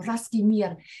oppression and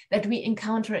Raskimir that we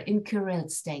encounter in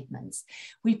Kirill's statements.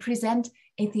 We present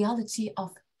a theology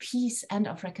of peace and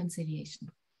of reconciliation.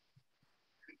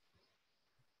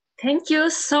 Thank you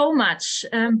so much,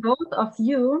 both of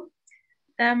you.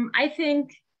 I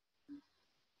think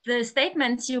the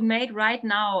statements you made right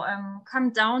now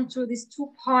come down to these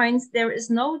 2 points. There is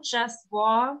no just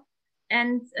war,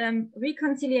 and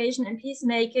reconciliation and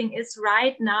peacemaking is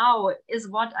right now, is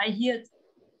what I hear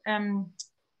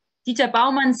Dieter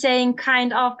Baumann saying,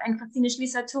 kind of, and Christine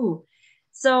Schliesser too.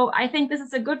 So I think this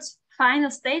is a good final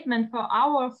statement for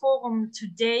our forum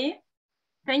today.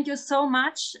 Thank you so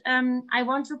much. I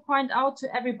want to point out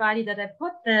to everybody that I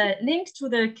put the link to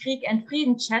the Krieg and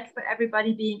Frieden chat for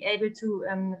everybody being able to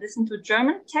listen to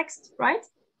German text, right?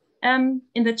 In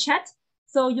the chat.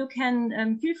 So you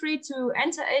can feel free to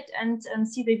enter it and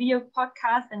see the video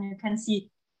podcast, and you can see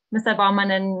Mr.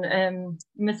 Baumann and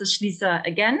Mrs. Schliesser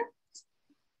again.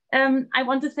 I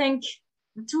want to thank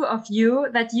the two of you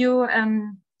that you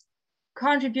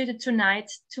contributed tonight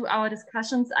to our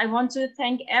discussions. I want to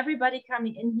thank everybody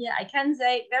coming in here. I can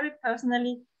say very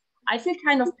personally, I feel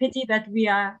kind of pity that we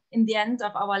are in the end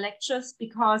of our lectures,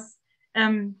 because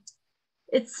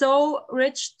it's so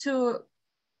rich to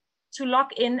to log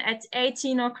in at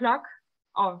 18 o'clock,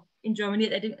 or in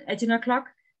Germany at 18 o'clock,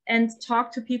 and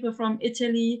talk to people from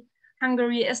Italy,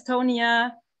 Hungary,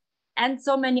 Estonia, and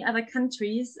so many other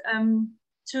countries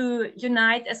to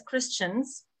unite as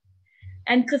Christians.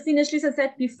 And Christine Schliesser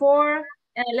said before,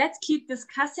 let's keep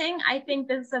discussing. I think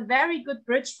this is a very good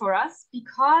bridge for us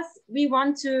because we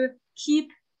want to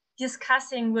keep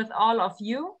discussing with all of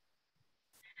you.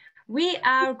 We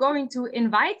are going to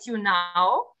invite you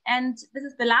now, and this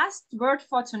is the last word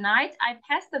for tonight. I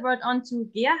pass the word on to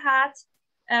Gerhard.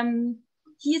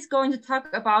 He is going to talk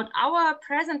about our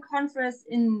present conference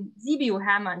in Sibiu,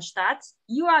 Hermannstadt.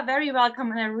 You are very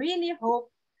welcome, and I really hope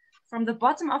from the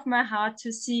bottom of my heart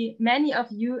to see many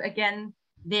of you again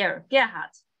there.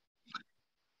 Gerhard.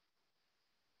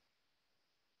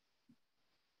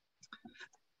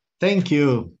 Thank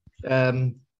you.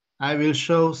 I will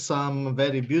show some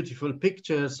very beautiful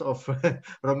pictures of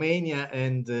Romania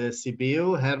and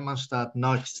Sibiu, Hermannstadt,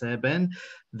 Nagy Szeben.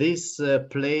 This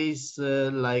place,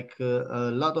 like a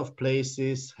lot of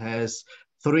places, has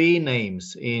 3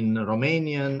 names in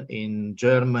Romanian, in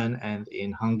German, and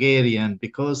in Hungarian,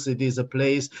 because it is a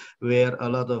place where a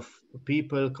lot of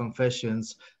people,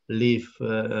 confessions live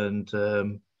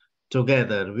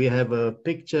together. We have a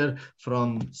picture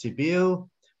from Sibiu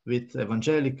with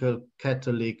Evangelical,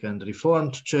 Catholic, and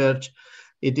Reformed Church.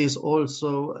 It is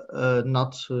also,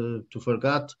 not to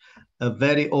forget, a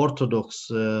very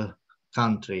Orthodox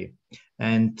country.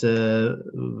 And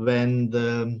when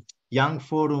the Young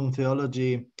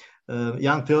Theology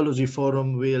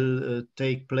Forum will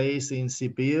take place in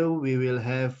Sibiu, we will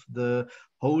have the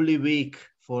Holy Week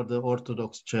for the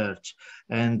Orthodox Church.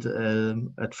 And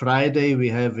at Friday, we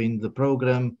have in the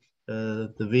program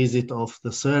the visit of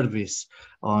the service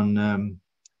on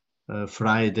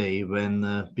Friday,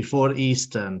 when before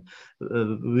Easter.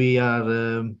 We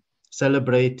are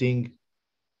celebrating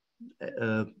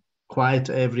quite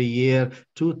every year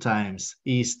 2 times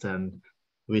Easter,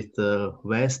 with the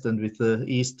West and with the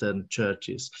Eastern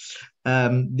churches.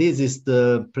 This is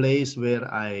the place where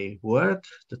I work,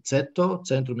 the ZETO,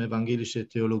 Zentrum Evangelische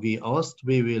Theologie Ost.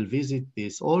 We will visit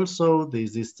this also.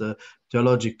 This is the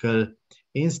Theological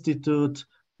Institute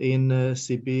in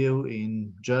Sibiu,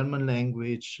 in German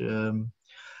language.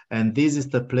 And this is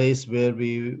the place where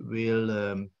we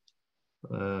will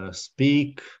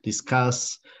speak,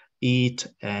 discuss, eat,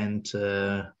 and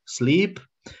sleep.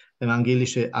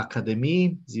 Evangelische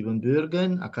Akademie,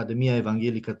 Siebenbürgen, Academia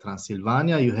Evangelica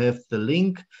Transylvania. You have the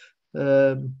link,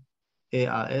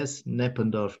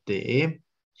 eas-neppendorf.de.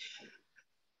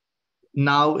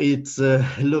 Now it's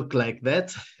look like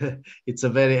that. It's a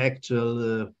very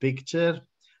actual picture.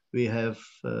 We have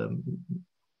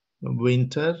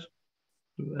winter.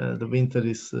 The winter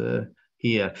is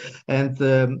here. And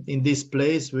in this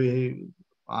place, we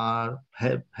are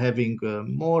having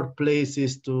more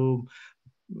places to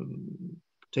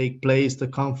take place, the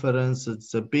conference.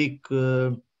 It's a big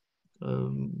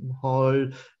hall,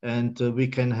 and we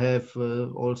can have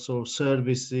also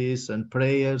services and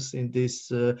prayers in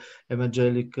this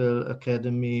Evangelical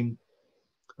Academy,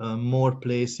 more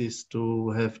places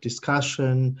to have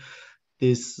discussion.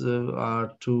 These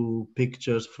are 2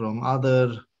 pictures from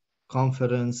other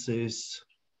conferences,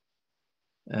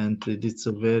 and it's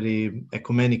a very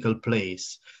ecumenical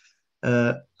place.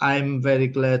 I'm very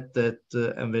glad that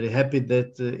I'm very happy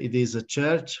that it is a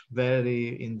church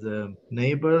very in the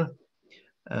neighbor,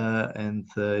 and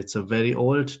it's a very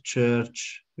old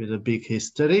church with a big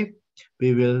history.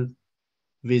 We will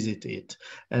visit it.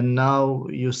 And now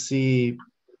you see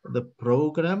the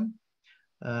program.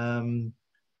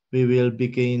 We will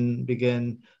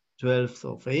begin 12th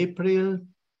of April,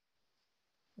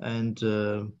 and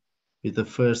with the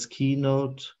first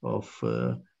keynote of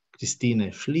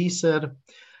Christine Schliesser.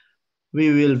 We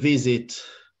will visit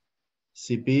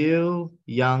Sibiu,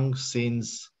 young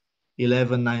since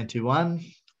 1191.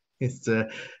 It's the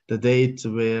date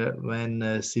when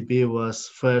Sibiu was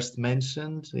first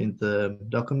mentioned in the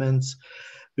documents.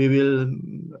 We will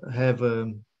have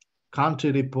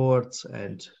country reports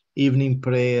and evening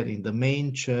prayer in the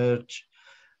main church.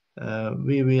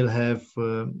 We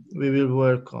will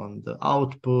work on the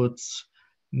outputs.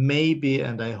 Maybe,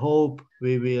 and I hope,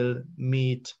 we will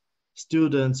meet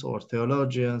students or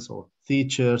theologians or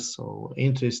teachers or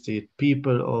interested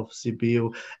people of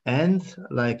Sibiu. And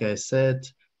like I said,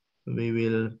 we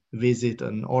will visit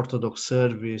an Orthodox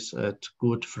service at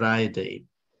Good Friday.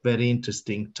 Very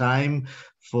interesting time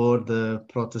for the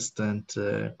Protestant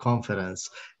conference.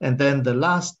 And then the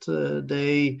last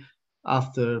day,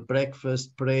 after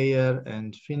breakfast, prayer,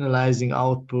 and finalizing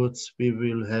outputs, we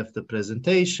will have the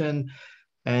presentation.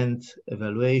 and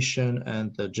evaluation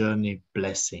and the journey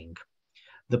blessing.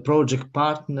 The project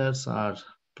partners are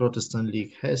Protestant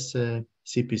League Hesse,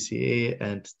 CPCE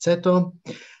and ZETO.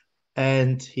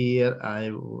 And here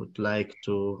I would like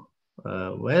to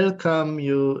welcome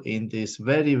you in this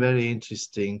very, very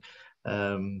interesting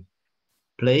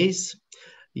place.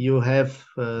 You have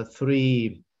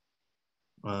 3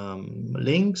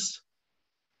 links.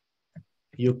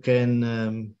 You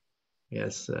can,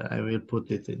 yes, I will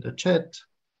put it in the chat.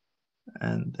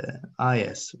 And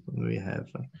yes, we have,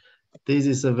 this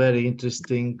is a very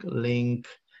interesting link,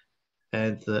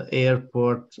 and the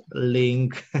airport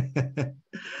link,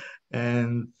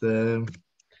 and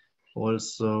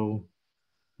also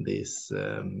this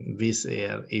Wizz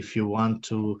Air if you want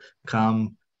to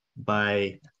come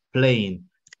by plane,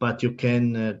 but you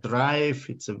can drive.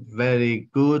 It's a very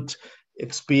good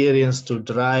experience to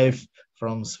drive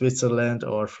from Switzerland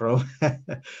or from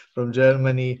from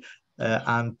Germany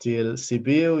until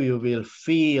Sibiu. You will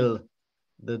feel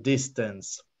the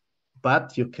distance,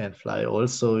 but you can fly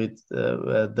also.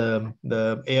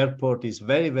 The airport is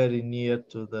very, very near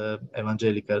to the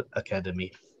Evangelical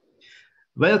Academy.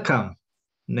 Welcome.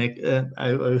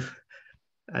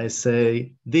 I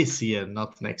say this year,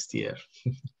 not next year.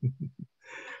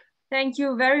 Thank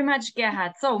you very much,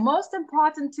 Gerhard. So most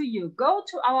important to you, go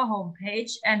to our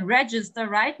homepage and register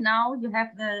right now. You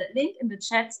have the link in the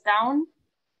chat down.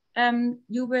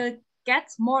 You will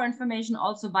get more information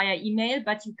also via email,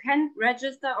 but you can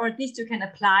register, or at least you can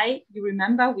apply. You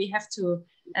remember, we have to,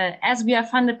 as we are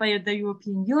funded by the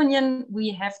European Union,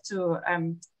 we have to,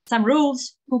 some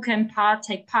rules who can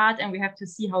take part, and we have to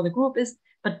see how the group is.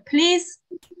 But please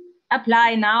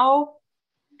apply now,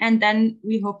 and then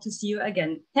we hope to see you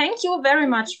again. Thank you very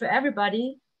much for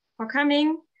everybody for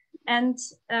coming, and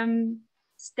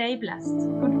stay blessed.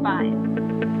 Goodbye.